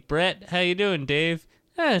 hey, Brett, how you doing, Dave?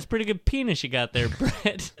 It's pretty good penis you got there,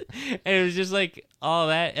 Brett. And it was just like all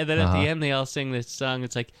that. And then at the end, they all sing this song.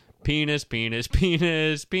 It's like penis, penis,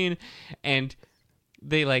 penis, penis. And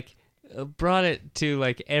they like brought it to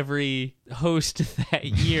like every host that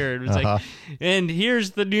year. It was like, and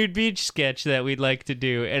here's the nude beach sketch that we'd like to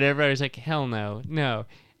do. And everybody was like, hell no, no.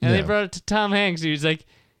 And they brought it to Tom Hanks. He was like,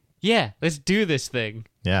 yeah, let's do this thing.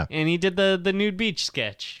 Yeah. And he did the nude beach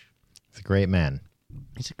sketch. He's a great man.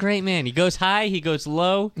 He's a great man. He goes high, he goes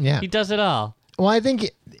low. Yeah. He does it all. Well, I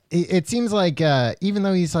think it seems like even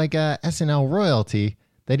though he's like a SNL royalty,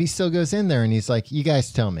 that he still goes in there and he's like, you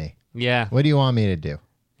guys tell me. Yeah. What do you want me to do?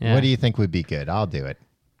 Yeah. What do you think would be good? I'll do it.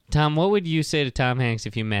 Tom, what would you say to Tom Hanks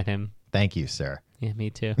if you met him? Thank you, sir. Yeah, me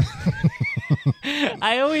too.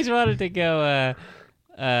 I always wanted to go,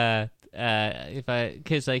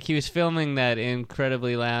 because like he was filming that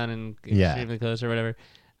Incredibly Loud and Extremely Close or whatever,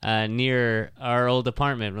 near our old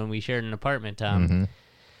apartment when we shared an apartment, Tom. Mm-hmm.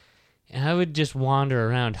 And I would just wander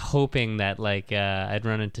around hoping that like I'd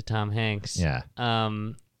run into Tom Hanks. Yeah.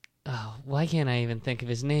 Why can't I even think of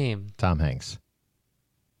his name? Tom Hanks.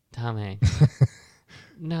 Tom Hanks.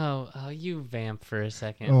 No, you vamp for a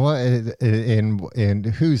second. What in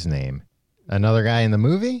whose name? Another guy in the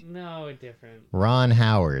movie? No, different. Ron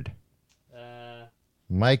Howard.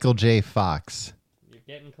 Michael J. Fox. You're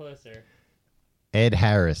getting closer. Ed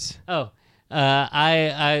Harris. Oh,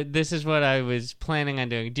 I this is what I was planning on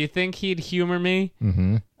doing. Do you think he'd humor me?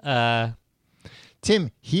 Mm-hmm.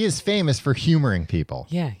 Tim, he is famous for humoring people.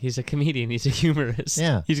 Yeah, he's a comedian. He's a humorist.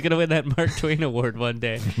 Yeah. He's going to win that Mark Twain Award one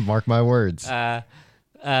day. Mark my words. If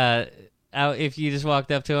you just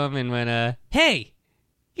walked up to him and went, hey,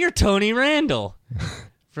 you're Tony Randall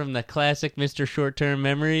from the classic Mr. Short-Term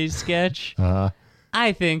Memories sketch,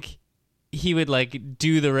 I think he would like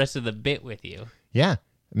do the rest of the bit with you. Yeah.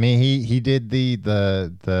 I mean, he did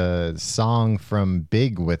the song from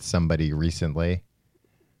Big with somebody recently.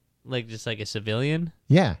 Like just like a civilian?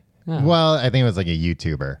 Yeah. Oh. Well, I think it was like a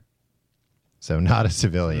YouTuber. So not a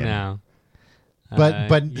civilian. No. But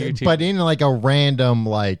YouTube. but in like a random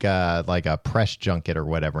like a press junket or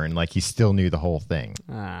whatever, and like he still knew the whole thing.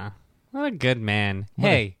 What a good man.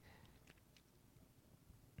 Hey.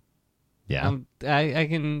 Yeah. I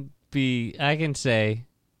can say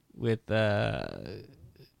with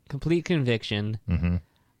complete conviction,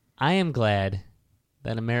 I am glad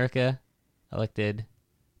that America elected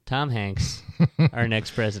Tom Hanks our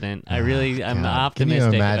next president. I'm optimistic.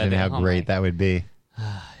 Can you imagine about how great that would be?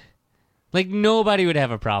 Like nobody would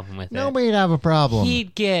have a problem with it. Nobody'd have a problem.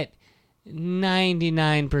 He'd get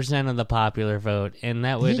 99% of the popular vote, and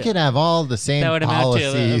that would he could have all the same that would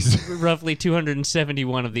policies. amount to roughly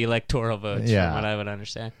 271 of the electoral votes, Yeah. from what I would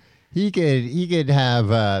understand. He could have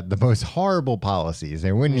the most horrible policies.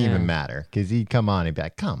 It wouldn't even matter because he'd come on and be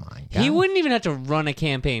like, come on, guys. He wouldn't even have to run a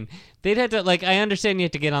campaign. They'd have to, like, I understand you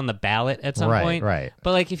have to get on the ballot at some point. Right.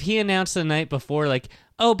 But, like, if he announced the night before, like,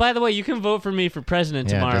 oh, by the way, you can vote for me for president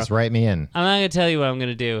tomorrow. Just write me in. I'm not going to tell you what I'm going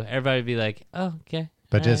to do. Everybody would be like, oh, okay.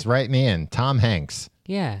 But just write me in. Tom Hanks.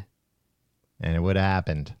 Yeah. And it would have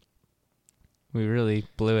happened. We really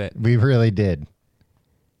blew it. We really did.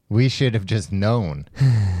 We should have just known.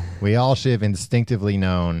 We all should have instinctively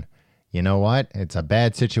known, you know what? It's a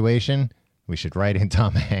bad situation. We should write in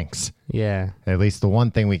Tom Hanks. Yeah. At least the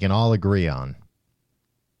one thing we can all agree on.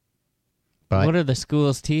 But what are the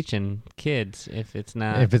schools teaching kids if it's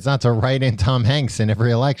not? If it's not to write in Tom Hanks in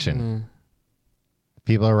every election.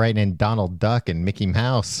 People are writing in Donald Duck and Mickey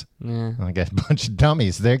Mouse. Yeah. Like a bunch of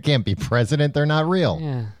dummies. They can't be president. They're not real.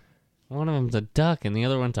 Yeah. One of them's a duck and the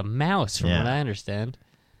other one's a mouse, from what I understand.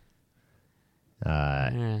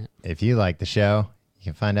 If you like the show, you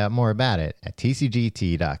can find out more about it at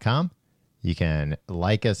tcgt.com. You can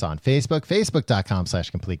like us on Facebook,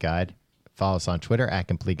 facebook.com/complete guide. Follow us on Twitter at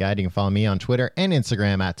Complete Guide. You can follow me on Twitter and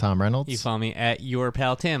Instagram at Tom Reynolds. You follow me at Your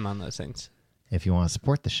Pal Tim on those things. If you want to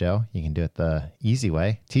support the show, you can do it the easy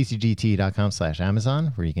way.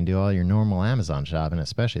 tcgt.com/Amazon, where you can do all your normal Amazon shopping,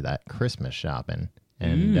 especially that Christmas shopping.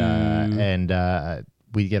 And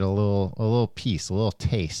we get a little piece, a little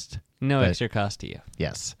taste. No extra cost to you.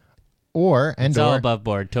 Yes. It's all above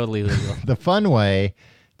board, totally legal. The fun way,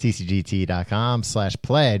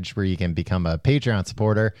 tcgt.com/pledge, where you can become a Patreon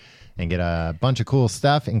supporter and get a bunch of cool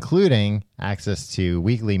stuff, including access to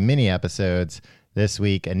weekly mini episodes. This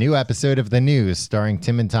week, a new episode of The News starring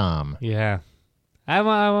Tim and Tom. Yeah. I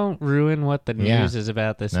won't ruin what the news is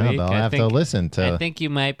about this week. No, they'll have to listen to. I think you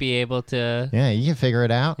might be able to. Yeah, you can figure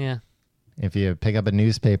it out. Yeah. If you pick up a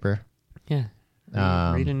newspaper. Yeah.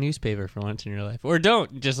 Read a newspaper for once in your life. Or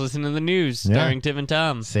don't. Just listen to the news starring Tim and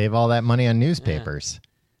Tom. Save all that money on newspapers.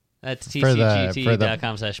 That's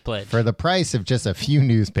tcgt.com/pledge. For the price of just a few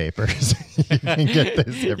newspapers, you can get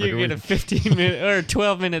this every week. You get a 15-minute or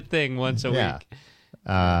 12-minute thing once a week.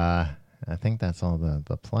 I think that's all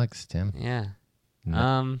the plugs, Tim. Yeah.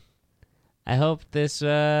 I hope this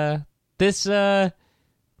was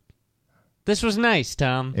nice,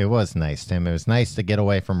 Tom. It was nice, Tim. It was nice to get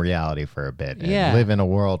away from reality for a bit and live in a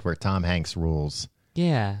world where Tom Hanks rules.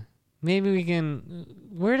 Yeah. Maybe we can...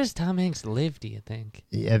 Where does Tom Hanks live, do you think?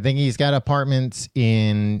 I think he's got apartments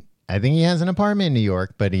in... I think he has an apartment in New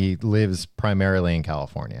York, but he lives primarily in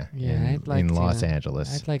California. Yeah, in Los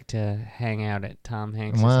Angeles. I'd like to hang out at Tom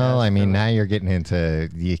Hanks' Well, house. I mean, now you're getting into...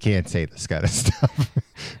 You can't say this kind of stuff.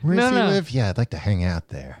 Where does he live? Yeah, I'd like to hang out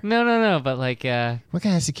there. No, but like... what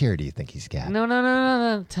kind of security do you think he's got?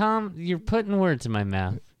 No. Tom, you're putting words in my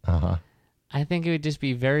mouth. Uh-huh. I think it would just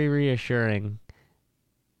be very reassuring.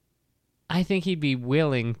 I think he'd be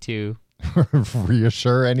willing to...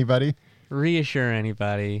 Reassure anybody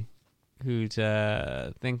who's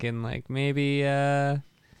thinking, like, maybe,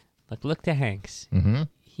 look to Hanks. Mm-hmm.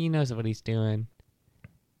 He knows what he's doing.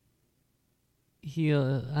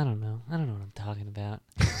 He'll... I don't know what I'm talking about.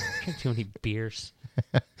 I drink too many beers.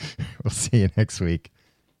 We'll see you next week.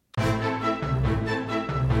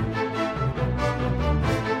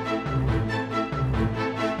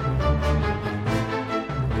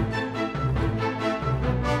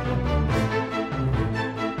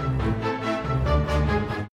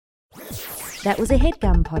 That was a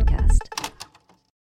HeadGum podcast.